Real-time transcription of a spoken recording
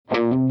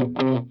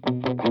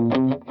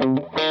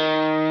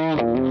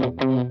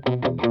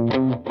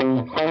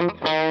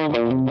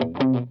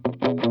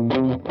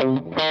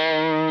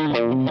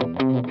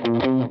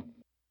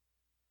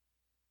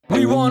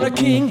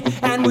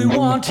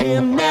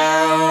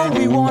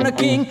want a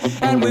king,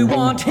 and we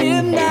want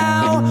him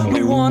now.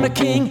 We want a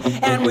king,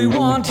 and we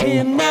want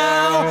him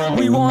now.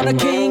 We want a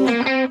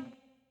king.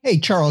 Hey,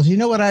 Charles, you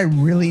know what I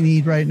really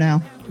need right now?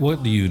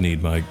 What do you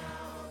need, Mike?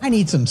 I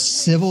need some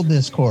civil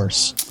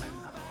discourse.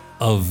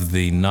 Of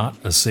the not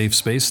a safe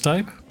space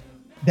type?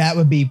 That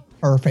would be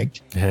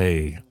perfect.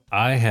 Hey,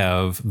 I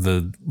have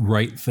the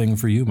right thing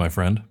for you, my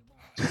friend.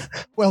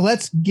 Well,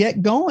 let's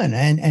get going.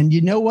 And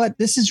you know what?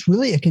 This is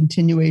really a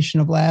continuation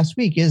of last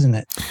week, isn't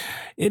it?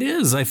 It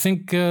is. I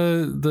think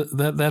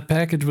that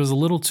package was a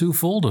little too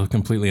full to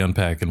completely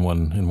unpack in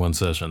one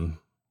session.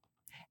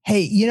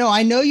 Hey,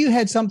 I know you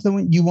had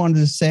something you wanted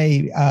to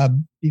say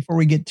before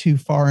we get too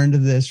far into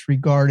this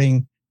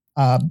regarding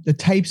the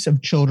types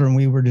of children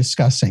we were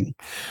discussing.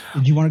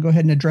 Did you want to go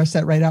ahead and address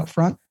that right out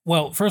front?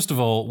 Well, first of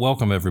all,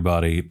 welcome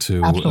everybody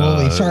to...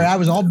 Absolutely. Sorry, I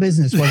was all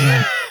business, wasn't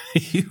I?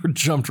 You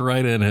jumped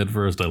right in head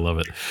first. I love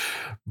it.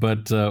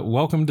 But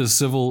welcome to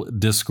Civil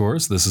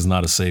Discourse. This is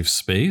not a safe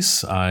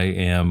space. I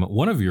am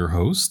one of your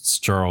hosts,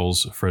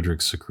 Charles Frederick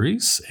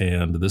Secrese,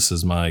 and this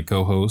is my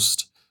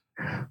co-host,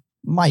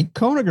 Mike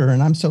Koniger,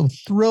 and I'm so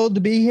thrilled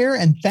to be here.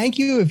 And thank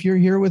you if you're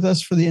here with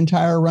us for the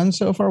entire run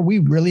so far. We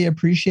really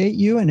appreciate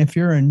you. And if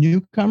you're a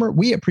newcomer,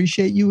 we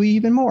appreciate you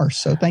even more.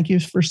 So thank you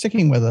for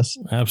sticking with us.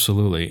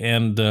 Absolutely.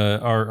 And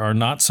our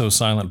not so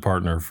silent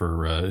partner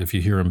for if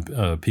you hear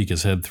him peek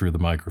his head through the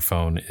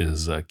microphone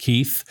is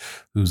Keith,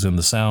 who's in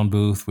the sound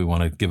booth. We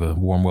want to give a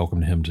warm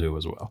welcome to him too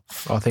as well.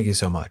 Oh, thank you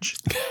so much.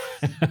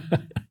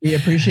 We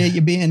appreciate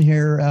you being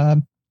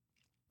here.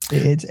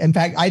 In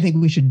fact, I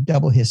think we should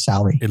double his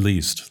salary. At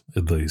least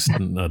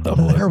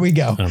double it. There we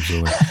go.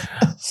 Absolutely.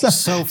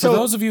 So for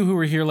those of you who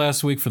were here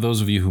last week, for those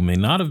of you who may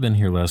not have been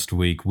here last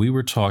week, we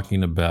were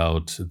talking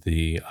about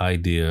the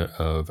idea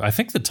of, I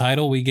think the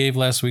title we gave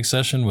last week's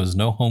session was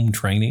No Home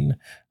Training.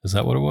 Is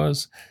that what it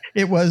was?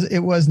 It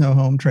was no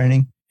home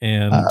training.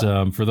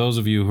 And for those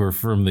of you who are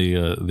from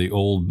the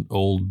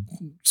old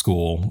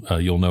school,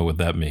 you'll know what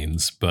that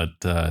means. But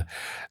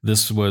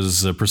this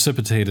was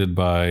precipitated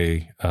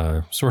by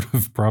sort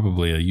of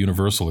probably a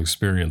universal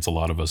experience a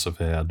lot of us have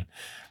had,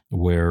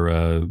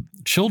 where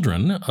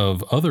children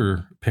of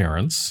other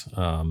parents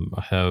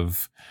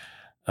have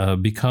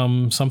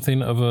become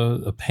something of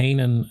a pain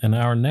in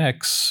our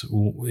necks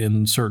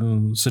in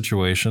certain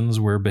situations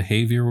where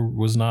behavior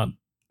was not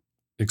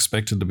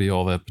expected to be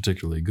all that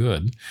particularly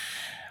good.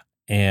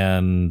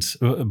 And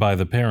by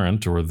the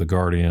parent or the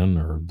guardian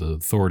or the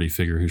authority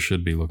figure who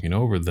should be looking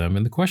over them.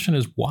 And the question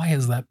is, why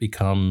has that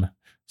become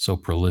so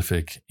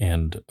prolific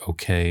and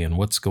okay? And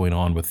what's going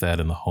on with that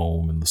in the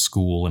home and the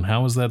school? And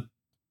how is that,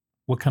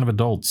 what kind of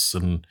adults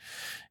and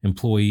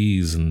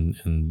employees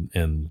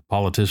and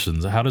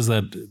politicians, how does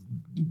that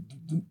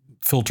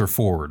filter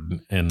forward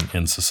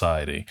in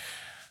society?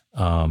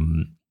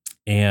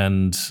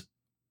 And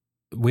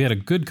we had a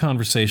good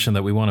conversation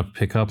that we want to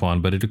pick up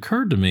on, but it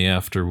occurred to me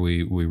after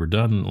we were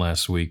done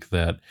last week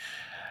that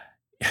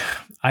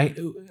I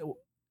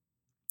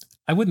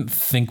wouldn't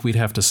think we'd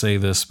have to say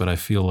this, but I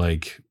feel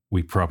like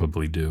we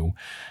probably do.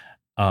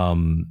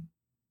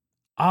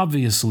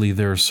 Obviously,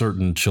 there are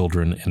certain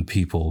children and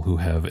people who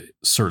have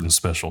certain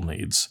special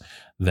needs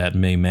that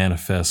may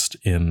manifest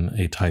in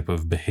a type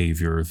of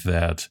behavior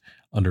that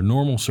under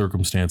normal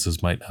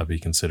circumstances might not be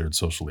considered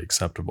socially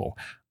acceptable.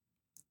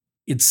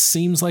 It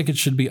seems like it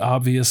should be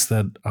obvious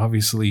that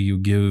obviously you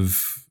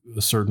give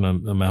a certain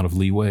amount of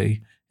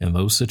leeway in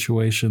those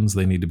situations.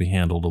 They need to be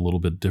handled a little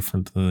bit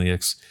different than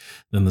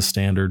the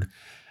standard.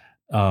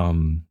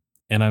 And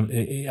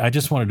I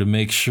just wanted to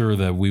make sure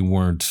that we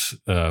weren't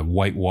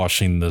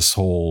whitewashing this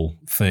whole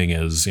thing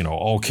as,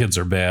 all kids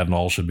are bad and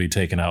all should be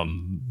taken out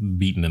and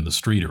beaten in the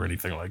street or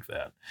anything like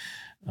that.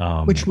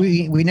 Which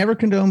we never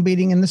condone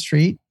beating in the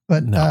street,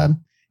 but no.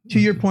 To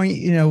your point,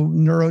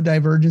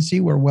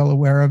 neurodivergency, we're well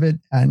aware of it.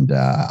 And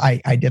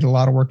I did a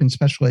lot of work in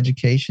special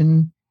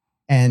education.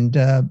 And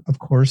of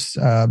course,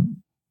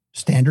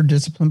 standard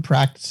discipline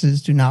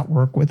practices do not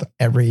work with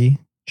every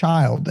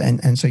child.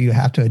 And so you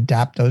have to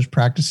adapt those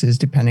practices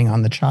depending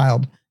on the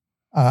child.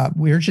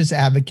 We're just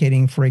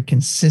advocating for a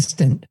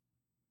consistent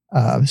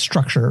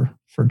structure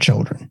for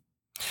children.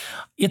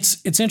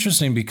 It's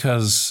interesting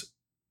because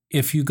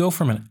if you go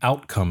from an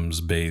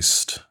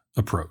outcomes-based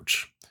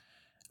approach,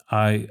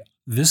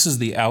 this is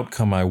the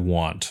outcome I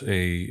want,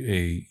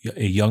 a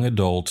young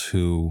adult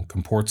who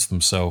comports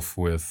themselves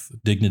with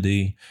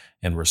dignity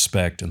and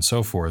respect and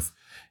so forth.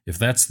 If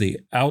that's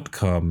the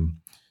outcome,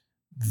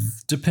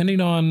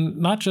 depending on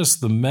not just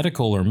the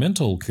medical or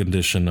mental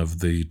condition of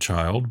the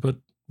child, but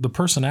the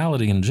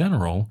personality in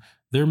general,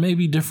 there may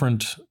be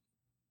different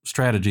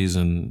strategies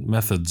and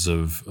methods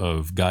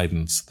of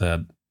guidance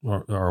that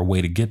are a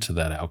way to get to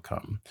that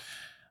outcome.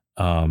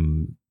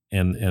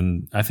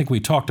 And I think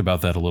we talked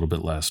about that a little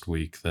bit last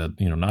week, that,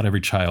 not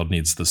every child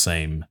needs the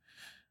same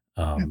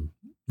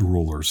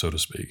ruler, so to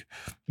speak.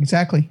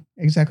 Exactly.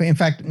 In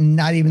fact,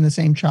 not even the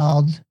same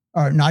child,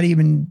 or not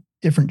even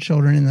different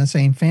children in the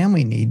same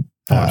family need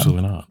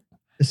absolutely not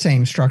the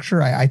same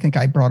structure. I think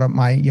I brought up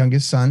my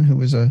youngest son, who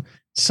was a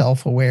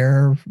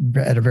self-aware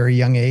at a very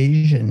young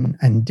age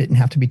and didn't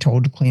have to be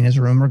told to clean his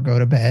room or go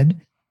to bed.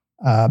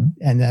 And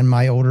then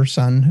my older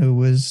son, who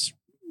was,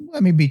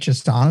 let me be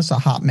just honest, a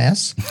hot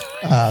mess.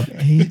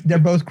 They're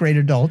both great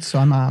adults, so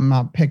I'm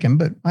not picking,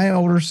 but my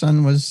older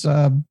son was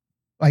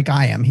like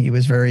I am. He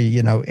was very,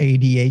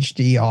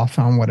 ADHD, off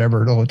on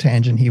whatever little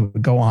tangent he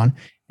would go on.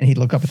 And he'd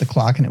look up at the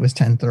clock and it was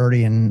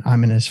 10:30 and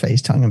I'm in his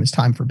face telling him it's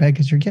time for bed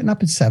because you're getting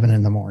up at 7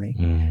 a.m.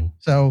 Mm-hmm.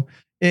 So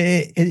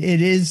it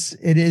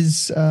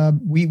is,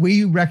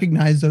 we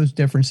recognize those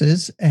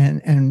differences.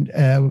 And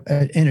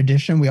in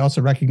addition, we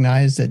also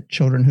recognize that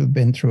children who've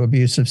been through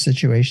abusive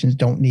situations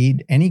don't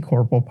need any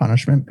corporal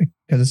punishment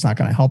because it's not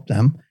going to help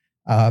them.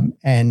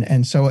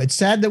 And so it's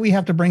sad that we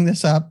have to bring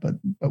this up,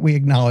 but we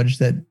acknowledge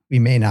that we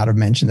may not have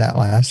mentioned that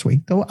last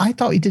week, though I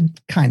thought we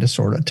did kind of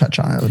sort of touch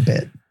on it a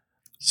bit.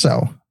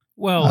 So.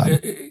 Well,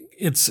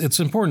 it's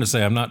important to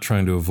say I'm not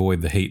trying to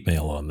avoid the hate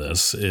mail on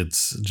this.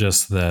 It's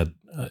just that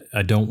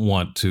I don't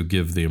want to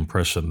give the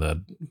impression that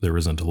there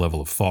isn't a level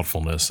of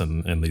thoughtfulness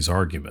in these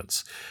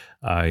arguments.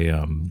 I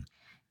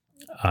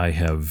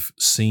have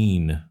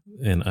seen,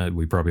 and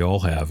we probably all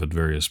have at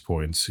various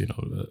points,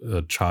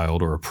 a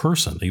child or a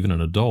person, even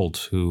an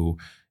adult, who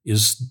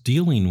is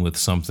dealing with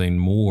something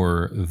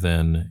more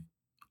than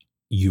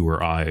you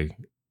or I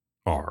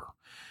are,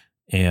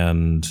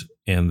 and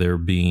they're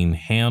being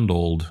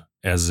handled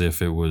as if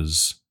they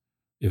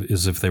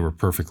were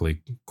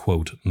perfectly,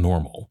 quote,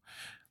 normal.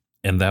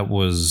 And that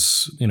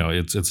was,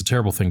 it's a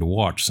terrible thing to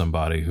watch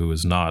somebody who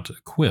is not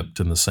equipped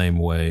in the same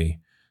way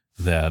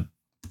that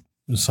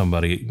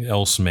somebody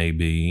else may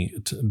be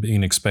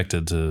being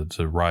expected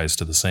to rise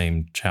to the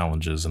same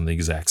challenges in the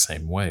exact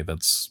same way.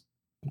 That's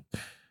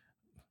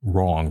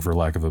wrong, for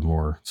lack of a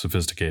more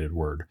sophisticated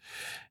word.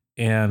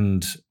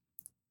 And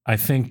I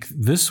think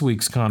this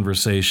week's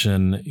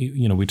conversation,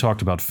 we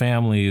talked about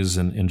families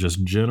and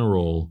just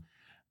general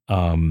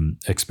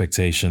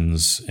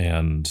expectations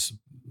and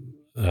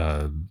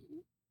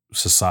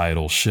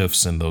societal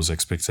shifts in those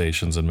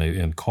expectations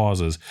and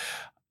causes.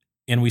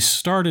 And we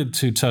started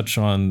to touch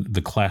on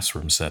the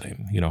classroom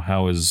setting.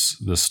 How is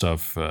this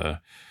stuff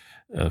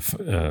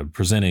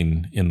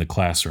presenting in the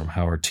classroom?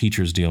 How are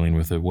teachers dealing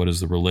with it? What is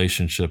the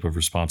relationship of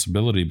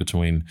responsibility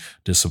between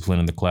discipline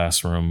in the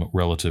classroom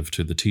relative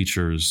to the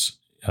teachers'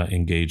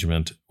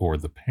 engagement or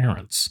the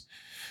parents?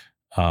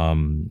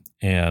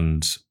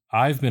 And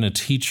I've been a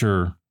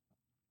teacher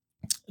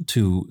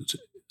to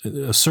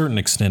a certain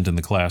extent in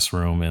the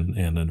classroom and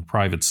in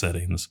private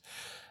settings.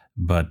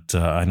 But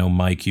I know,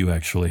 Mike, you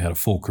actually had a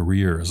full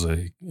career as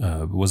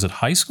was it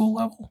high school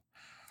level?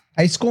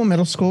 High school,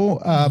 middle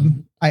school.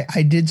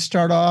 I did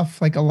start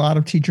off like a lot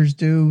of teachers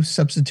do,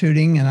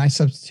 substituting, and I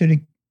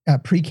substituted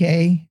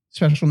pre-K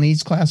special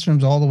needs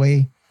classrooms all the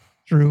way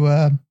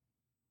through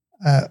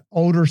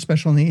older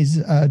special needs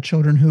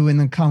children who in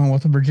the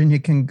Commonwealth of Virginia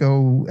can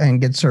go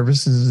and get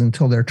services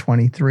until they're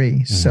 23.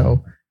 Mm-hmm.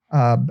 So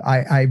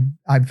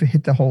I've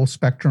hit the whole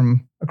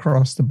spectrum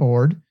across the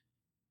board.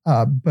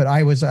 But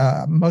I was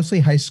mostly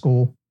high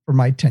school for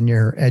my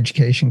 10-year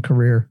education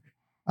career,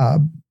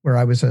 where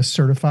I was a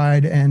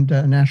certified and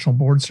national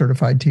board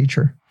certified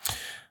teacher.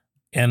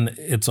 And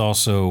it's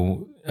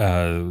also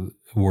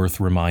worth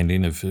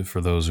reminding,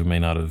 for those who may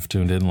not have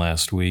tuned in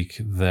last week,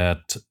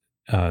 that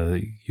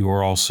you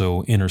are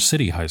also inner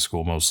city high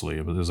school mostly.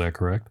 Is that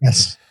correct?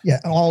 Yes. Yeah.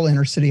 All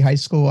inner city high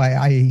school.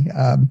 I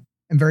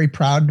am very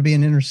proud to be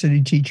an inner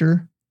city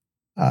teacher.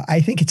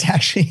 I think it's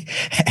actually,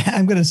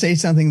 I'm going to say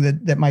something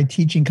that my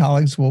teaching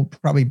colleagues will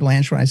probably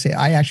blanch when I say,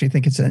 I actually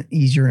think it's an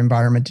easier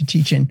environment to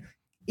teach in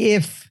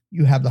if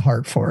you have the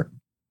heart for it.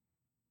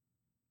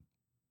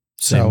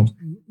 So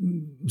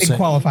big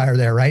qualifier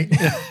there, right?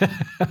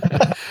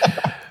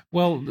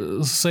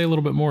 Well, say a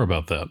little bit more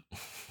about that.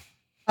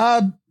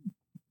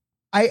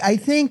 I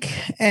think,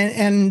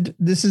 and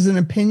this is an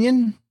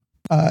opinion,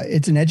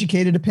 it's an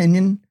educated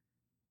opinion.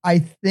 I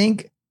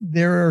think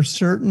there are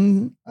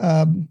certain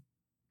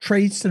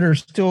traits that are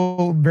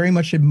still very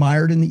much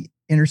admired in the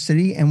inner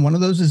city. And one of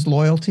those is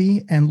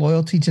loyalty and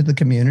loyalty to the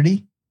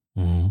community.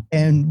 Mm-hmm.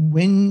 And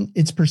when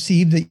it's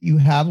perceived that you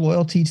have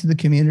loyalty to the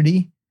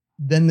community,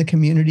 then the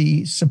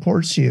community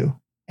supports you.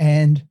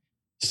 And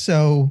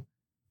so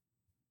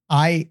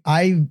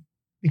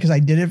because I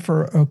did it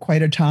for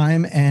quite a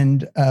time.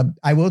 And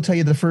I will tell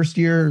you, the first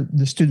year,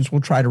 the students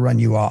will try to run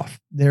you off.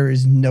 There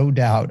is no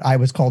doubt. I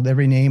was called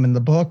every name in the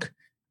book.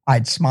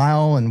 I'd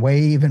smile and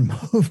wave and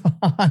move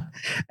on.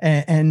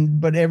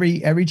 But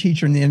every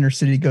teacher in the inner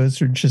city goes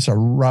through just a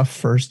rough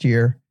first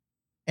year.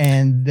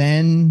 And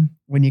then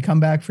when you come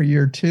back for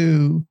year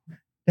two,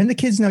 then the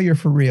kids know you're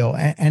for real.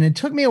 And it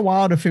took me a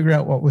while to figure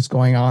out what was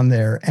going on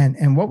there.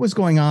 And what was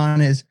going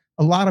on is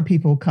a lot of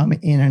people come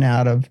in and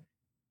out of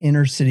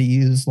inner city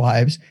youth's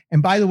lives.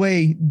 And by the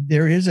way,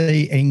 there is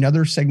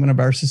another segment of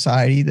our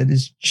society that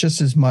is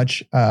just as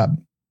much,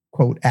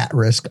 quote, at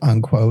risk,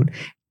 unquote.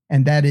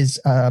 And that is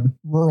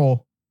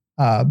rural,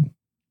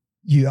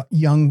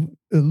 young,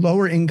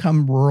 lower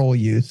income rural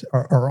youth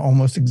are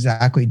almost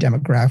exactly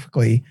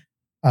demographically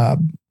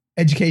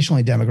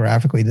educationally,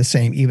 demographically the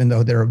same, even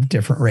though they're of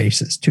different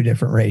races, two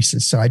different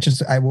races. So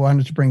I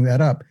wanted to bring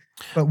that up.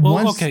 But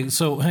okay,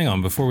 so hang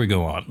on before we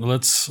go on.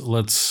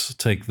 Let's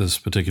take this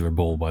particular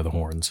bull by the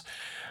horns.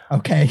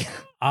 Okay.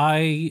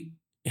 I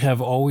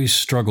have always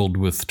struggled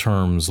with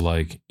terms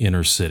like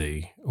inner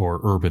city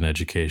or urban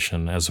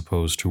education as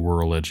opposed to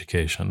rural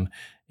education.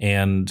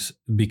 And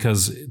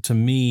because to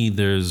me,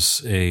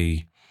 there's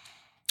a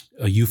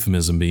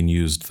euphemism being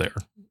used there.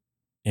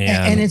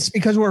 And it's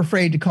because we're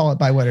afraid to call it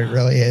by what it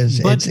really is.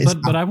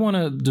 But I want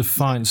to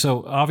define.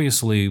 So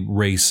obviously,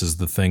 race is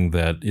the thing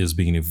that is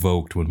being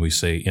evoked when we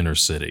say inner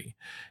city.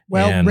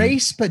 Well,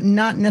 race, but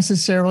not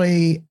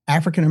necessarily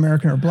African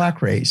American or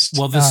Black race.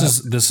 Well,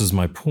 this is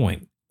my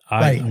point.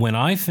 Right. When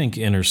I think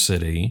inner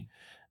city,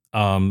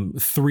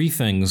 three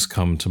things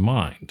come to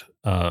mind.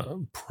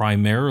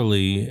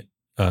 Primarily,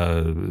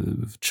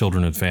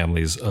 children and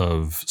families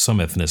of some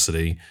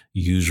ethnicity,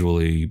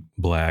 usually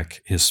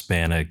Black,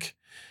 Hispanic.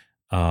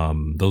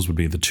 Those would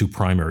be the two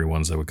primary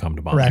ones that would come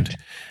to mind.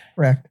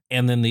 Correct.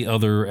 And then the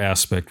other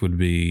aspect would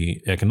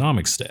be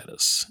economic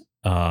status.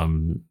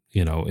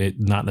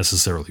 Not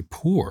necessarily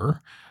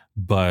poor,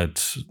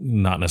 but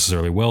not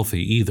necessarily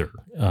wealthy either.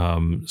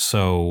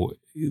 So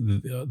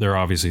there are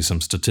obviously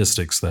some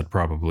statistics that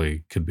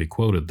probably could be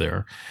quoted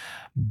there.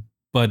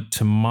 But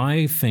to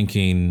my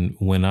thinking,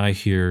 when I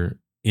hear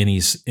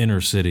any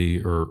inner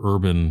city or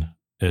urban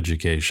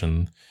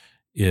education,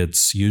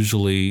 it's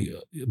usually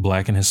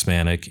Black and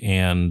Hispanic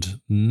and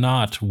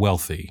not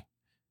wealthy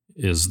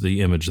is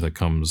the image that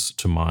comes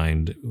to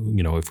mind,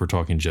 if we're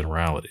talking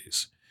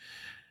generalities.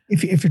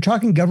 If you're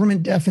talking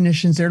government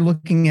definitions, they're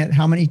looking at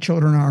how many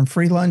children are on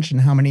free lunch and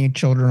how many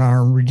children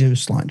are on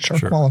reduced lunch or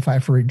qualify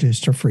for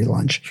reduced or free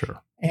lunch.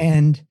 Sure.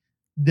 And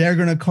they're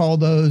going to call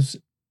those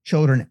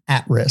children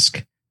at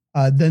risk.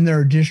 Then there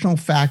are additional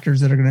factors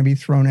that are going to be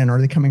thrown in. Are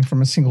they coming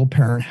from a single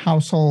parent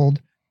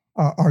household?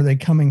 Are they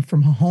coming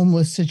from a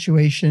homeless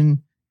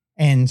situation?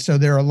 And so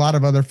there are a lot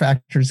of other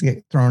factors that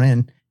get thrown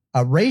in.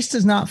 Race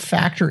does not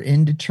factor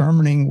in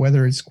determining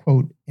whether it's,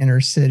 quote,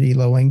 inner city,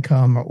 low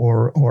income,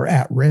 or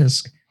at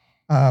risk.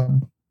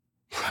 And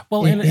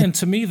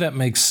to me, that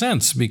makes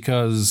sense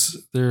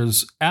because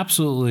there's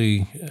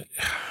absolutely,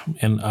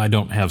 and I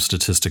don't have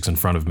statistics in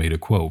front of me to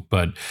quote,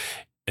 but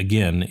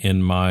again,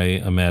 in my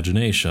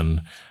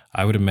imagination,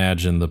 I would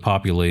imagine the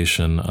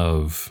population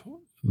of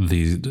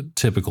the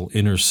typical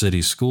inner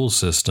city school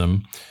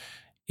system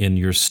in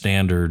your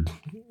standard,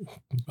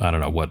 I don't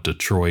know what,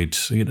 Detroit,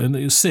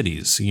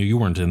 cities. You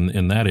weren't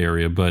in that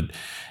area, but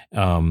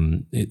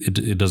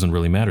it doesn't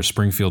really matter.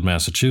 Springfield,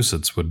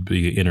 Massachusetts would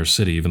be inner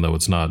city, even though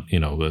it's not,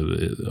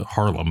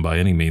 Harlem by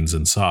any means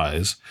in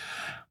size.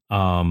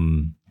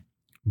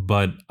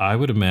 But I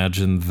would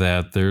imagine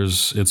that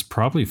it's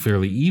probably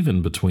fairly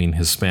even between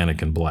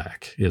Hispanic and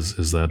Black. Is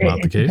that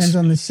not the case? It depends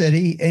on the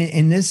city.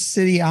 In this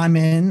city I'm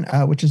in,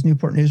 which is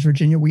Newport News,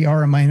 Virginia, we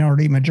are a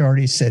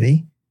majority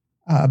city,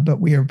 but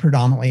we are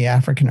predominantly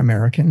African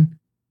American.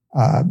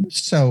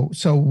 So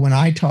when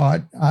I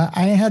taught,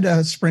 I had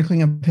a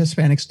sprinkling of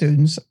Hispanic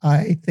students.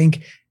 I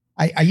think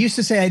I used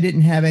to say I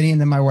didn't have any, and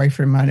then my wife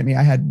reminded me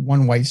I had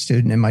one white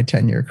student in my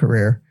 10-year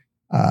career.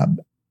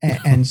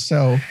 And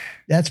so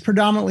that's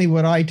predominantly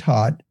what I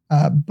taught.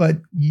 But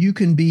you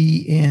can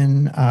be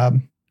in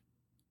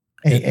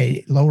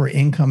a lower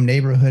income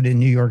neighborhood in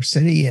New York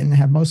City and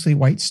have mostly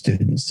white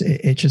students.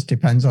 It just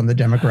depends on the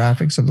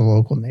demographics of the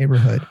local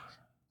neighborhood.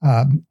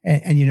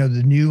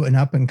 The new and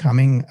up and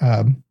coming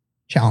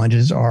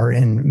challenges are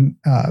in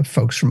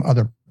folks from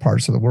other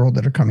parts of the world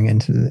that are coming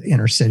into the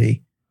inner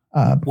city.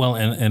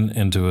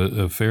 And to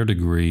a fair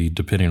degree,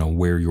 depending on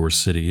where your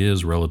city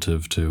is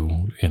relative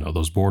to,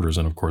 those borders.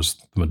 And of course,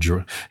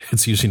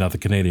 it's usually not the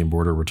Canadian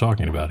border we're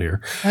talking about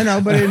here. I know,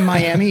 but in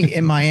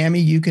Miami,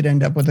 you could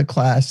end up with a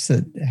class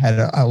that had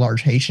a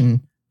large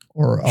Haitian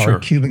or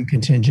Cuban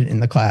contingent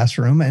in the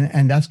classroom.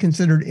 And that's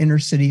considered inner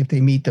city if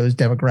they meet those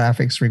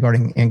demographics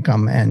regarding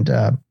income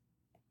and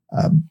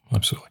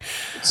absolutely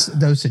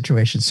those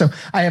situations. So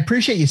I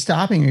appreciate you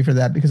stopping me for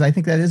that because I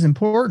think that is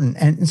important.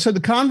 And so the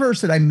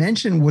converse that I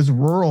mentioned was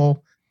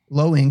rural,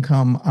 low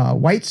income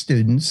white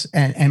students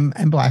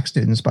and Black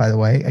students, by the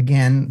way,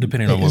 again,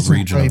 depending on what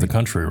region of the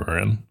country we're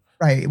in.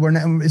 Right.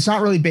 It's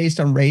not really based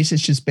on race.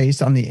 It's just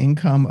based on the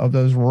income of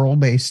those rural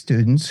based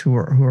students who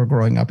are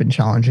growing up in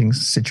challenging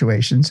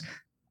situations.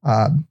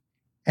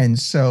 And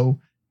so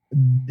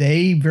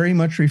they very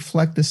much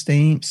reflect the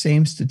same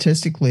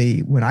statistically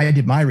when I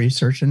did my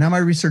research. And now my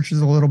research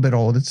is a little bit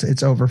old.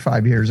 It's over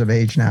 5 years of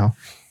age now.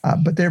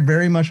 But they're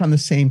very much on the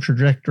same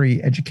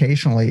trajectory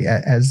educationally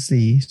as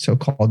the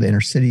so-called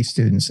inner city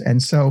students.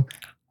 And so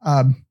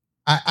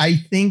I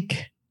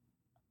think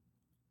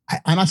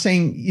I'm not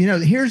saying,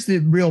 here's the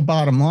real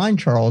bottom line,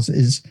 Charles,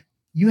 is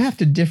you have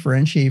to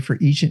differentiate for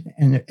each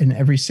and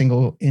every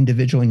single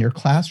individual in your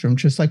classroom,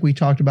 just like we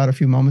talked about a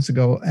few moments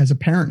ago, as a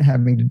parent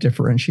having to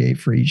differentiate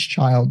for each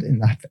child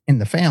in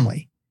the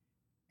family.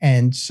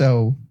 And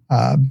so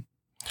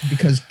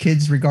because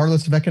kids,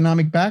 regardless of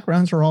economic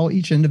backgrounds, are all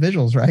each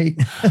individuals, right?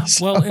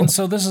 Well, and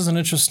so this is an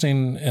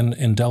interesting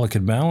and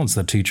delicate balance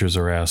that teachers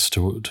are asked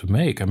to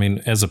make. I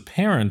mean, as a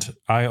parent,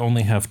 I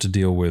only have to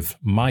deal with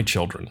my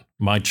children,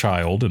 my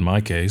child in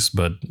my case,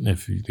 but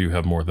if you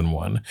have more than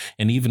one,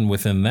 and even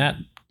within that,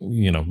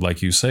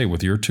 like you say,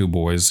 with your two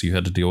boys, you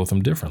had to deal with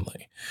them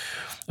differently.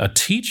 A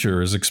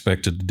teacher is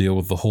expected to deal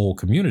with the whole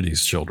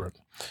community's children.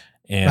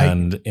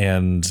 And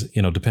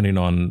depending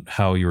on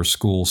how your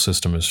school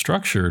system is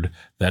structured,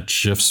 that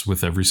shifts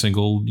with every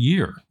single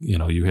year.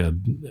 You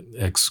had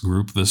X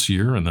group this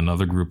year and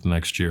another group the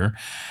next year.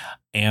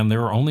 And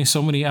there are only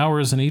so many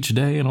hours in each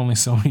day and only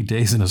so many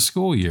days in a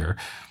school year.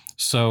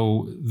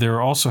 So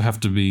there also have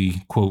to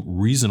be, quote,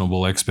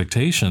 reasonable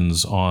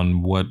expectations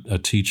on what a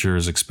teacher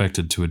is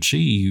expected to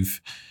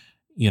achieve,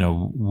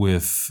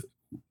 with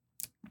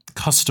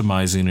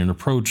customizing an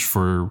approach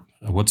for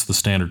what's the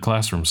standard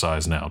classroom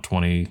size now,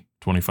 20,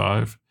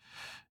 25?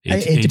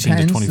 It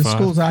depends. The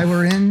schools I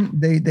were in,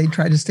 they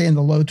tried to stay in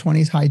the low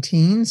 20s, high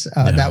teens.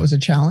 That was a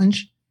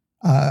challenge.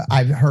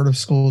 I've heard of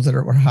schools that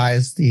were high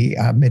as the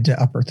mid to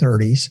upper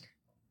 30s,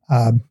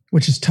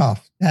 which is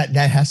tough. That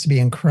has to be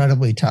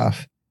incredibly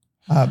tough.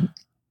 And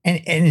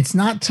it's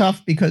not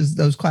tough because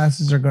those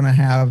classes are going to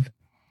have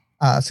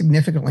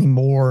significantly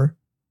more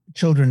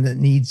children that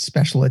need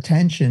special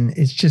attention.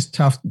 It's just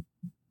tough.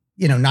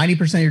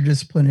 90% of your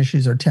discipline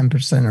issues are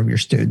 10% of your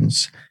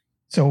students.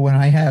 So when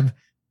I have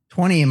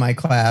 20 in my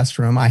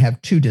classroom, I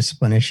have 2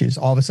 discipline issues.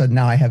 All of a sudden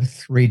now I have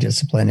 3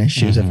 discipline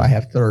issues if I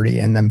have 30,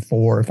 and then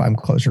 4 if I'm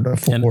closer to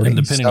 40. And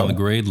depending on the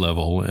grade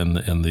level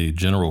and the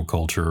general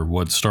culture,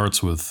 what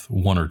starts with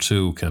 1 or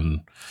 2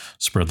 can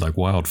spread like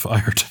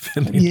wildfire.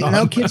 Depending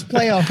on kids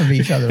play off of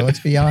each other.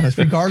 Let's be honest,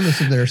 regardless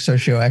of their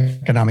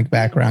socioeconomic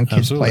background,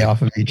 kids play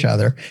off of each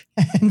other.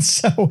 And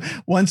so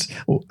once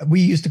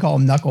we used to call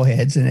them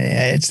knuckleheads, and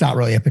it's not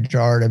really a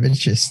pejorative. It's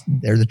just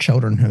they're the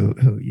children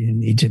who you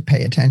need to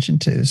pay attention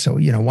to. So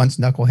once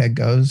knucklehead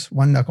goes,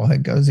 one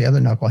knucklehead goes, the other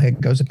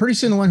knucklehead goes, and pretty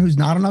soon the one who's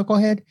not a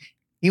knucklehead,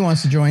 he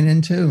wants to join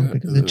in too,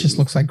 because it just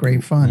looks like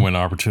great fun when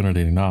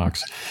opportunity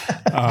knocks.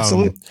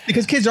 Absolutely,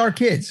 because kids are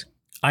kids.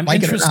 I'm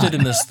interested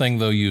in this thing,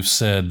 though. You've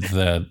said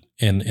that,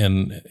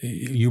 and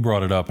you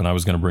brought it up, and I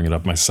was going to bring it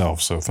up myself,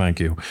 so thank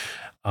you.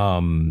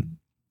 The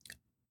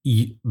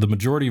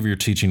majority of your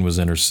teaching was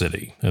inner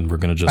city, and we're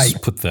going to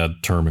just put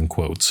that term in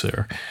quotes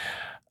there.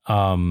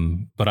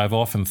 But I've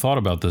often thought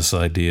about this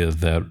idea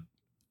that,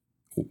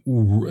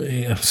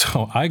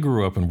 so I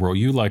grew up in rural,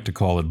 you like to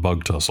call it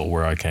bug tussle,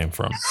 where I came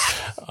from.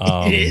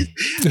 It is.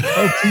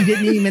 Folks, he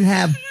didn't even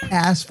have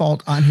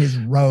asphalt on his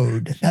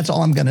road. That's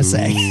all I'm going to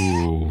say.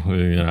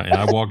 And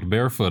I walked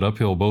barefoot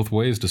uphill both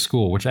ways to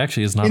school, which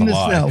actually is not a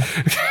lie.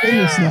 In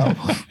the snow.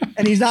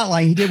 And he's not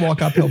lying. He did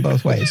walk uphill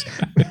both ways.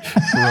 The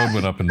road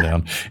went up and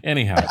down.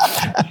 Anyhow,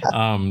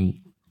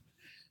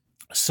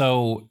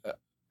 so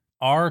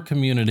our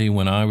community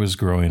when I was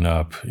growing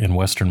up in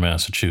Western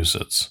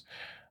Massachusetts,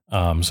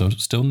 so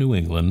still New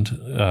England,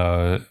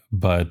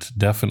 but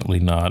definitely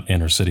not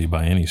inner city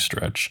by any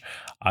stretch,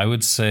 I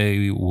would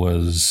say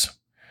was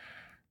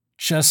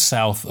just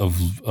south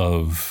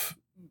of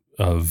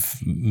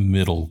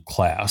middle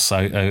class.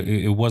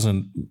 It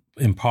wasn't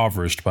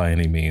impoverished by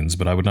any means,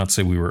 but I would not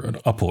say we were an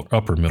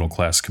upper middle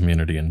class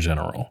community in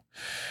general.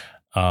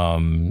 A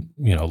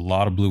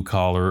lot of blue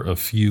collar, a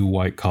few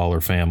white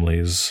collar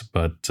families,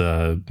 but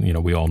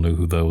we all knew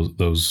who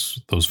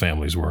those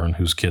families were and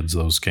whose kids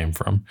those came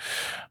from.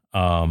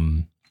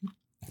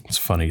 It's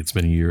funny. It's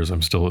been years.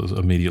 I'm still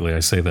immediately I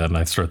say that and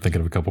I start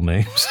thinking of a couple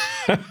names.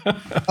 But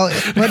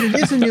it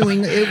is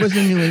it was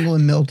a New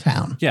England mill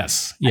town.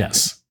 Yes.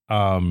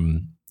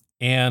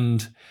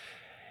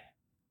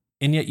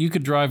 And yet you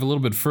could drive a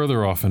little bit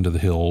further off into the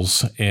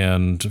hills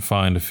and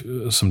find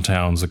some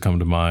towns that come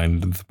to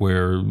mind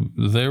where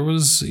there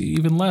was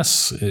even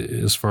less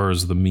as far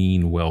as the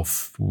mean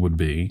wealth would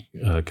be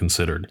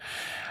considered.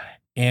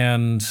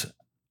 And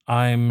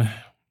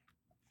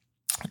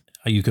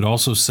you could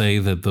also say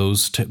that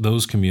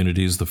those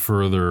communities, the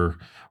further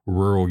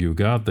rural you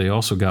got, they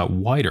also got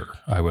whiter,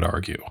 I would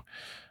argue.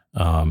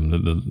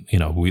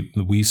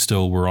 We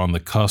still were on the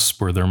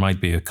cusp where there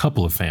might be a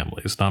couple of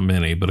families, not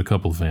many, but a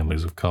couple of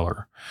families of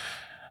color.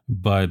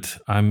 But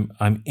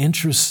I'm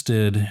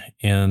interested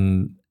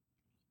in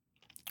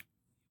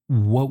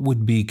what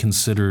would be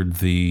considered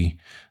the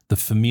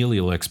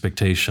familial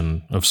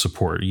expectation of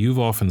support. You've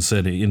often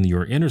said in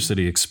your inner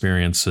city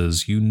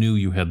experiences, you knew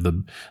you had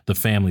the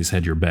families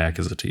had your back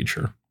as a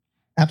teacher.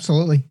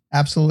 Absolutely.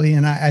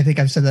 And I think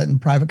I've said that in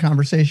private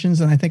conversations.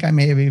 And I think I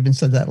may have even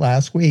said that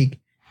last week.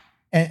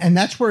 And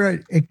that's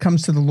where it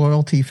comes to the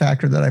loyalty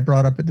factor that I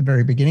brought up at the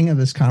very beginning of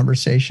this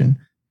conversation.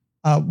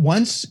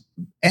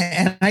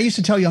 And I used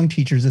to tell young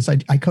teachers this,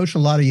 I coached a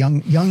lot of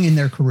young in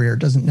their career. It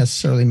doesn't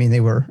necessarily mean they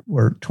were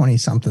 20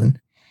 something.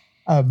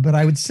 But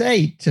I would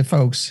say to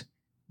folks,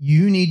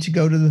 you need to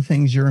go to the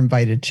things you're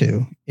invited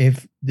to.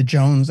 If the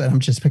Jones, and I'm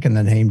just picking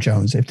the name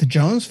Jones, if the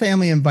Jones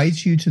family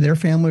invites you to their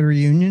family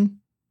reunion,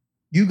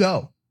 you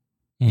go.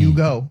 You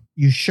go.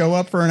 You show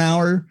up for an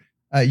hour.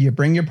 You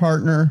bring your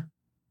partner.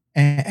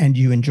 and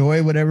you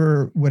enjoy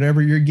whatever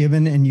you're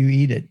given and you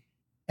eat it.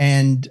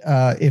 And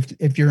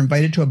if you're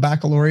invited to a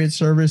baccalaureate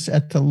service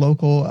at the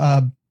local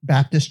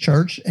Baptist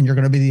church and you're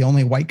going to be the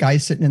only white guy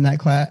sitting in that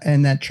class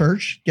in that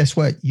church, guess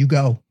what? You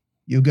go.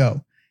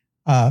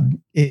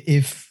 And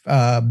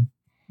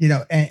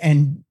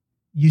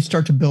you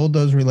start to build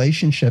those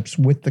relationships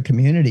with the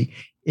community.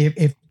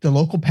 If the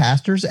local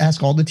pastors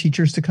ask all the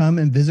teachers to come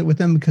and visit with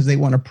them because they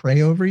want to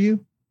pray over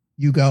you,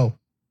 you go,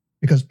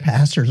 because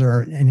pastors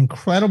are an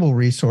incredible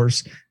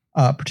resource,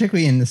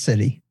 particularly in the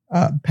city.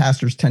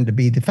 Pastors tend to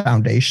be the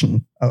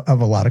foundation of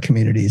a lot of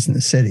communities in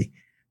the city.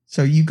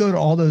 So you go to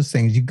all those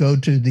things. You go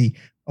to the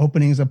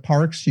openings of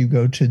parks. You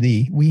go to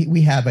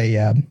we have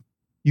a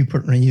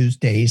Newport Reuse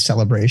Day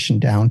celebration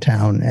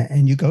downtown,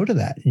 and you go to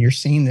that and you're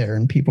seen there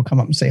and people come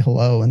up and say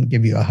hello and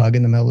give you a hug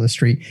in the middle of the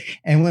street.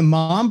 And when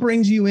mom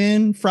brings you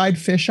in fried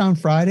fish on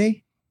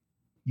Friday,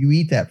 you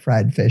eat that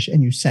fried fish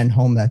and you send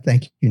home that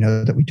thank you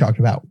note that we talked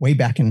about way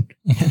back in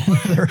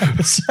another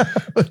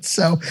episode.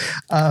 So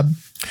by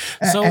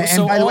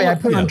the way, I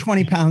put on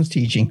 20 pounds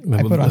teaching.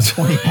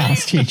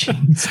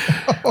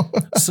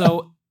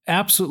 So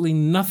absolutely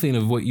nothing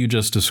of what you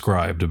just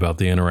described about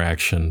the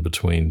interaction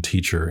between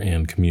teacher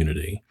and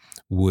community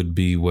would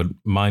be what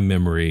my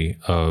memory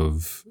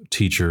of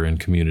teacher and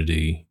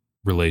community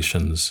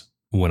relations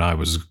when I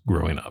was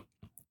growing up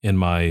in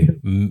my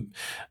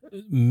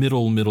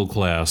middle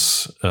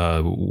class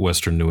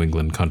Western New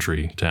England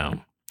country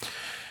town.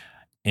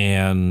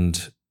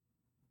 And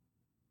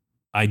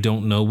I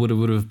don't know what it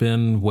would have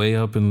been way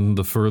up in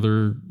the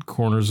further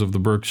corners of the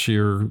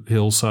Berkshire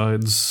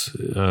hillsides.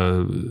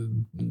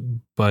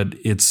 But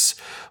it's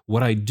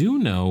what I do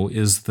know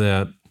is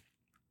that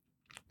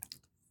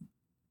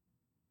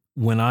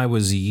when I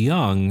was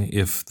young,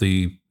 if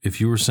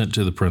you were sent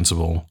to the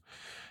principal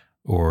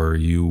or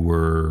you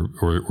were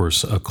or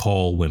a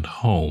call went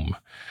home,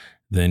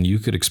 then you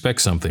could expect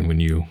something when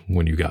you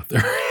got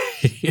there.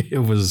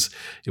 It was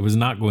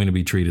not going to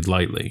be treated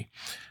lightly.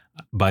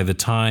 By the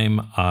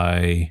time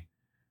I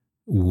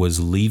was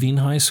leaving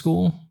high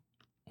school,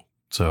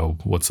 so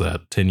what's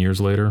that, 10 years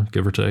later,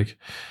 give or take,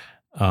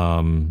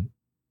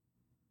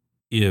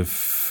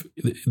 if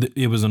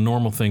it was a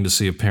normal thing to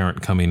see a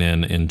parent coming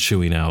in and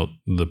chewing out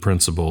the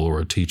principal or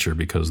a teacher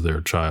because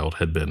their child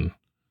had been,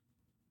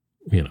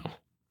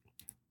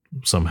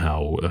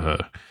 somehow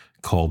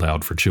called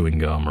out for chewing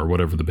gum or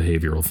whatever the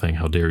behavioral thing.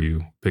 How dare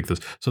you pick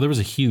this? So there was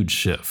a huge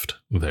shift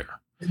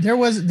there. There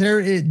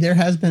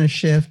has been a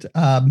shift.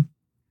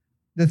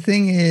 The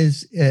thing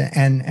is,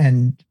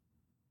 and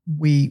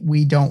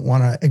we don't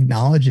want to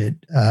acknowledge it,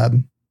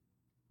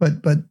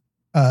 but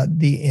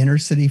the inner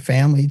city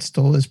family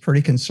still is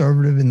pretty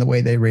conservative in the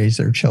way they raise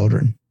their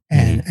children,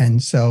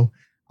 and so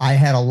I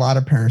had a lot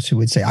of parents who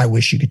would say, "I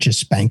wish you could just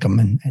spank them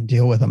and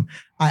deal with them."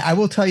 I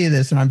will tell you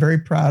this, and I'm very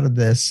proud of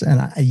this,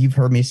 and you've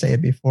heard me say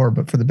it before,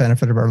 but for the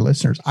benefit of our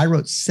listeners, I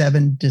wrote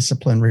 7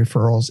 discipline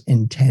referrals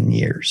in 10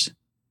 years.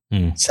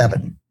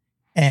 7.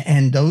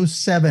 And those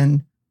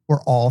 7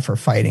 were all for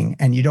fighting.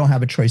 And you don't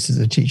have a choice as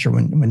a teacher.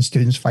 When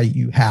students fight,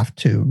 you have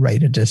to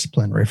write a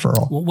discipline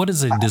referral. Well, what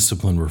is a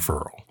discipline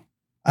referral?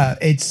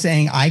 It's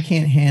saying I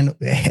can't handle.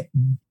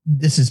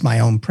 This is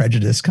my own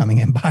prejudice coming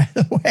in, by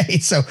the way.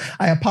 So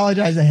I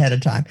apologize ahead of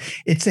time.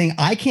 It's saying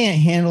I can't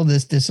handle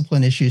this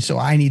discipline issue, so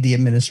I need the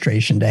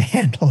administration to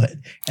handle it.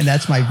 And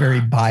that's my very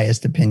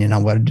biased opinion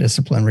on what a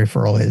discipline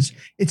referral is.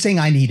 It's saying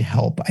I need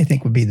help, I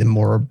think would be the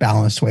more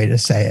balanced way to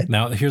say it.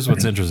 Now, here's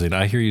what's interesting.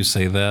 I hear you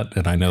say that,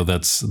 and I know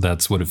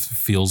that's what it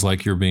feels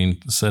like you're being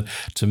said.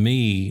 To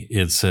me,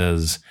 it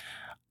says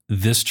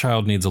this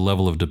child needs a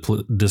level of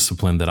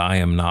discipline that I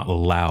am not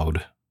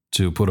allowed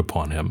to put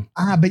upon him.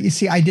 But you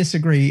see, I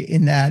disagree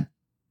in that.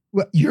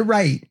 Well, you're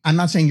right. I'm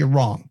not saying you're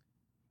wrong.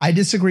 I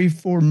disagree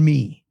for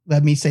me.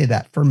 Let me say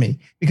that for me,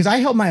 because I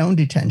held my own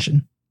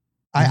detention.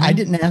 I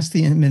didn't ask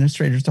the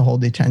administrators to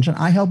hold detention.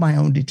 I held my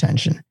own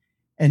detention.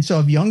 And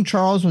so if young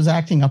Charles was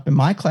acting up in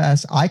my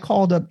class, I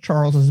called up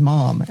Charles's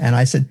mom and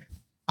I said,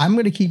 I'm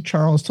going to keep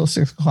Charles till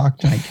 6:00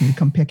 tonight. Can you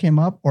come pick him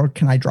up or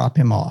can I drop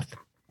him off?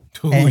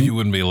 You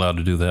wouldn't be allowed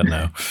to do that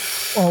now.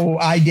 Oh,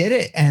 I did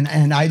it.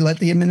 And I let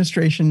the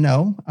administration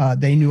know.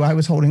 They knew I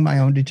was holding my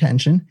own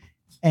detention.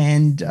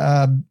 And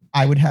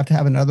I would have to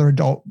have another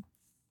adult.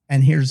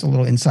 And here's a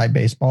little inside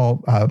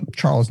baseball.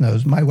 Charles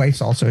knows my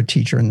wife's also a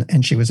teacher,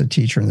 and she was a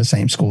teacher in the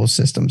same school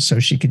system. So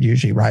she could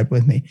usually ride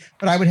with me.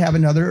 But I would have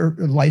another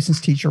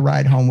licensed teacher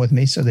ride home with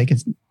me so they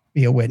could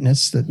be a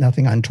witness that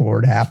nothing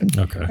untoward happened.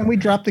 Okay. And we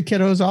dropped the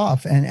kiddos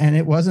off. And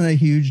it wasn't a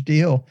huge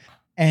deal.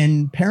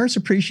 And parents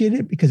appreciated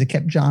it because it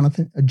kept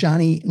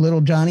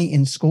little Johnny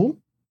in school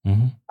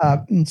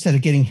instead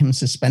of getting him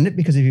suspended,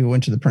 because if he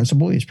went to the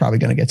principal, he's probably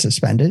going to get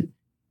suspended.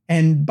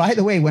 And by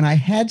the way, when I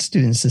had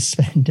students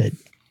suspended,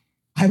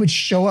 I would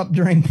show up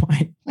during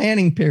my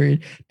planning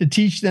period to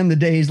teach them the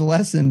day's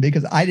lesson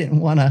because I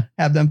didn't want to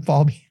have them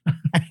fall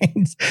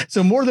behind.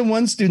 So more than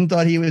one student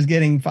thought he was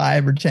getting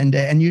 5 or 10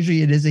 days. And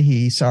usually it is a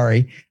he,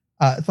 sorry.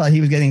 thought he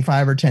was getting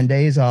 5 or 10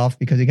 days off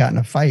because he got in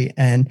a fight.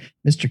 And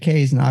Mr.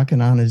 K is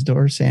knocking on his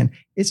door saying,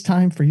 it's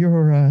time for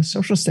your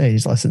social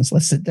studies lessons.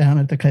 Let's sit down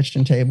at the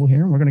kitchen table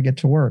here and we're going to get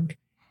to work.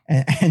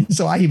 And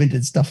so I even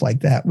did stuff like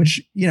that,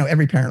 which,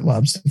 every parent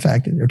loves the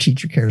fact that their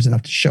teacher cares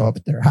enough to show up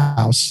at their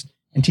house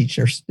and teach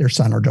their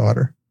son or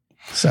daughter.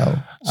 So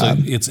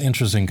it's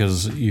interesting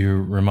because you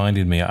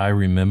reminded me, I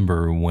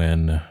remember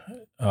when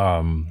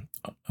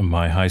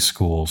my high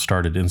school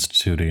started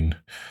instituting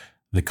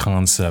the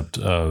concept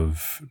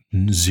of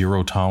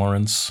zero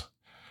tolerance.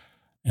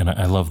 And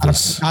I love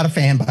this. Not a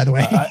fan, by the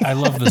way. I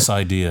love this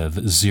idea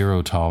of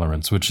zero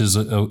tolerance, which is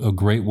a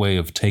great way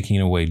of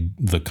taking away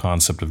the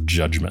concept of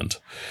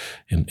judgment.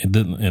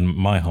 In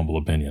my humble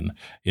opinion,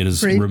 it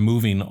is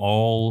removing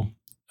all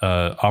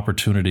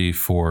opportunity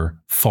for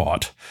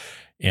thought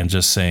and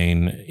just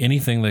saying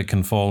anything that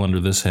can fall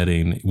under this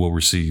heading will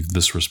receive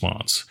this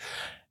response.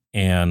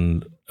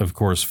 And of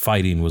course,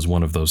 fighting was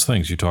one of those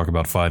things. You talk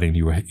about fighting,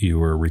 you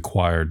were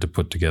required to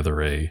put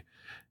together a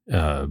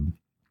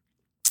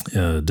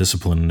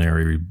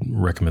disciplinary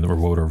recommend or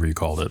whatever you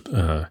called it.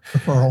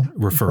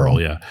 Referral,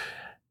 yeah.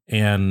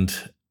 And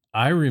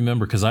I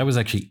remember, because I was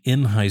actually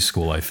in high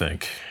school, I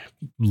think,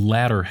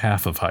 latter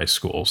half of high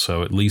school,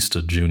 so at least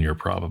a junior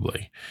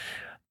probably.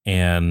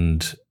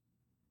 And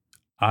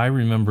I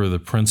remember the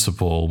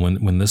principal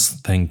when this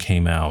thing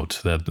came out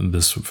that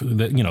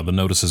the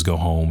notices go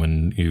home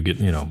and you get,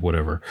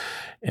 whatever,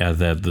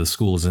 that the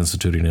school is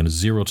instituting a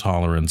zero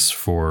tolerance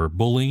for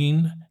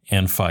bullying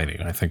and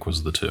fighting, I think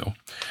was the two.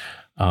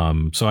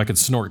 So I could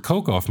snort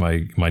coke off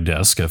my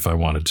desk if I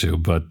wanted to,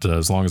 but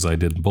as long as I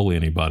didn't bully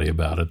anybody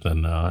about it,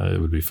 then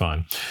it would be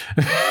fine.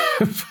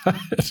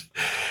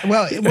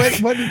 Well,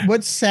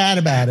 what's sad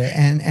about it,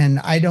 and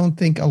I don't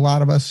think a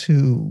lot of us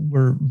who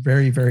were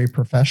very, very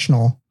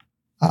professional,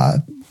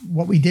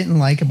 what we didn't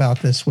like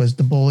about this was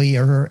the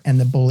bullier and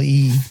the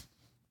bully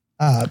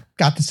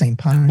got the same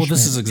punishment. Well,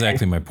 this is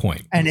exactly my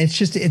point. And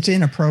it's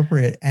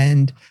inappropriate.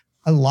 And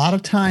a lot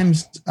of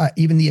times,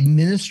 even the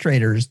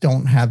administrators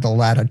don't have the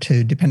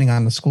latitude, depending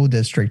on the school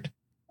district,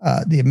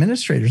 the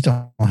administrators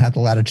don't have the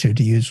latitude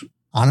to use,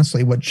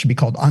 honestly, what should be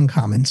called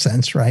uncommon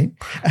sense, right?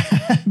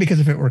 Because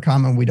if it were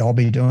common, we'd all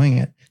be doing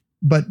it.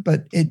 But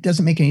it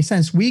doesn't make any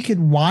sense. We could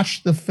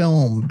watch the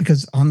film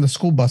because on the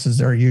school buses,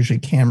 there are usually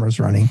cameras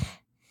running.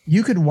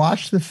 You could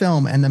watch the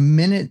film, and the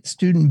minute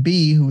student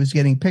B, who was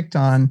getting picked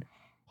on,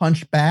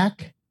 punched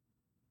back,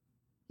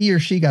 he or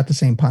she got the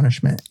same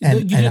punishment.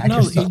 And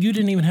you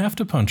didn't even have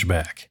to punch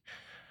back.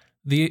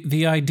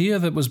 The idea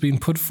that was being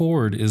put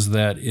forward is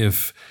that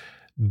if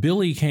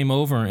Billy came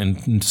over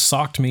and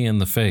socked me in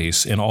the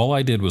face and all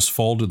I did was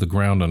fall to the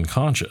ground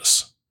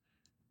unconscious,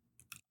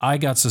 I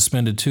got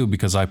suspended too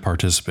because I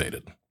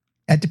participated.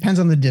 It depends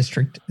on the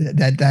district.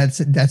 That's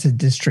a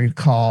district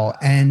call.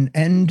 And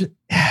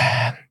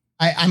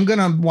I'm going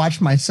to watch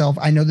myself.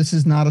 I know this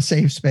is not a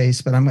safe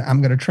space, but I'm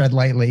going to tread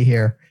lightly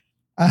here.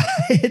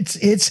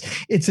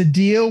 It's a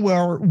deal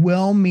where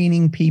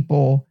well-meaning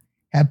people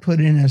have put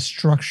in a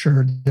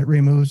structure that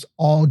removes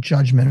all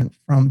judgment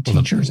from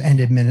teachers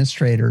and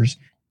administrators,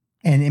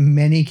 and in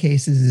many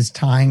cases is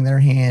tying their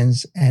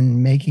hands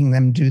and making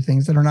them do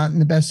things that are not in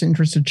the best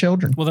interest of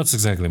children. Well, that's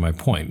exactly my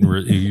point.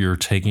 You're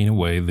taking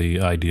away the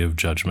idea of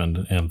judgment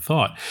and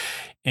thought.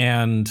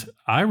 And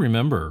I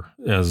remember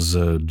as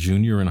a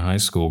junior in high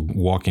school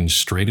walking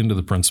straight into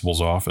the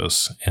principal's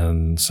office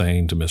and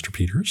saying to Mr.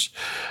 Peters,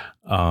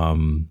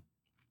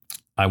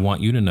 I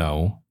want you to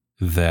know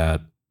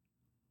that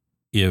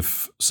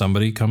if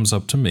somebody comes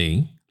up to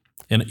me,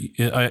 and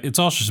it's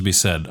also to be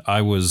said,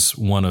 I was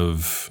one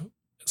of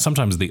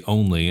sometimes the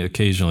only,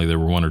 occasionally there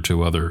were one or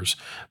two others,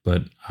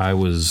 but I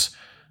was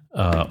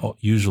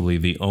usually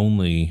the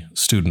only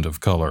student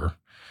of color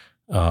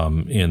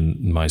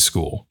in my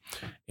school.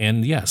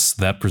 And yes,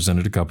 that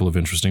presented a couple of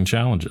interesting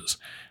challenges.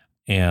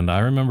 And I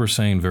remember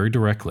saying very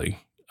directly,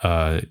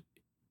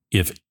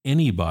 if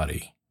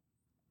anybody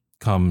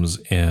comes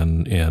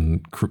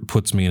and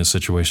puts me in a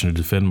situation to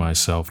defend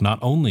myself, not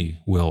only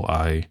will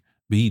I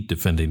be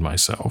defending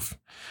myself,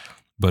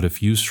 but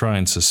if you try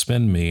and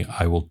suspend me,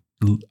 I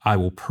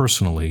will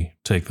personally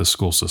take the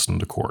school system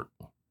to court.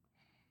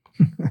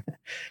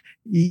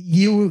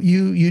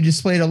 You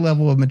displayed a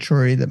level of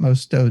maturity that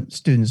most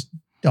students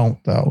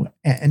don't, though,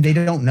 and they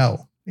don't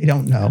know. They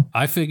don't know.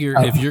 I figure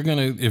if you're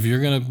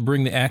gonna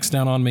bring the axe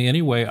down on me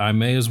anyway, I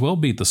may as well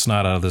beat the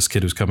snot out of this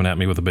kid who's coming at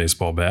me with a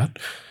baseball bat.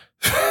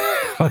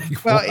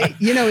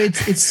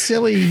 It's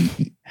silly.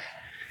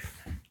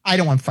 I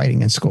don't want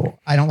fighting in school.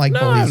 I don't like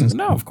bullies in school.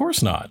 No, of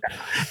course not.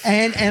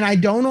 And I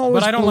don't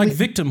always. But I don't like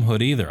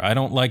victimhood either. I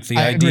don't like the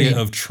idea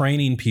of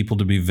training people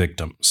to be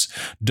victims.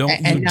 Don't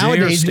you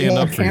dare stand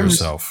up for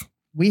yourself.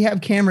 We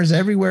have cameras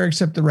everywhere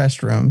except the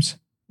restrooms.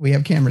 We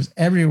have cameras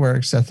everywhere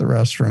except the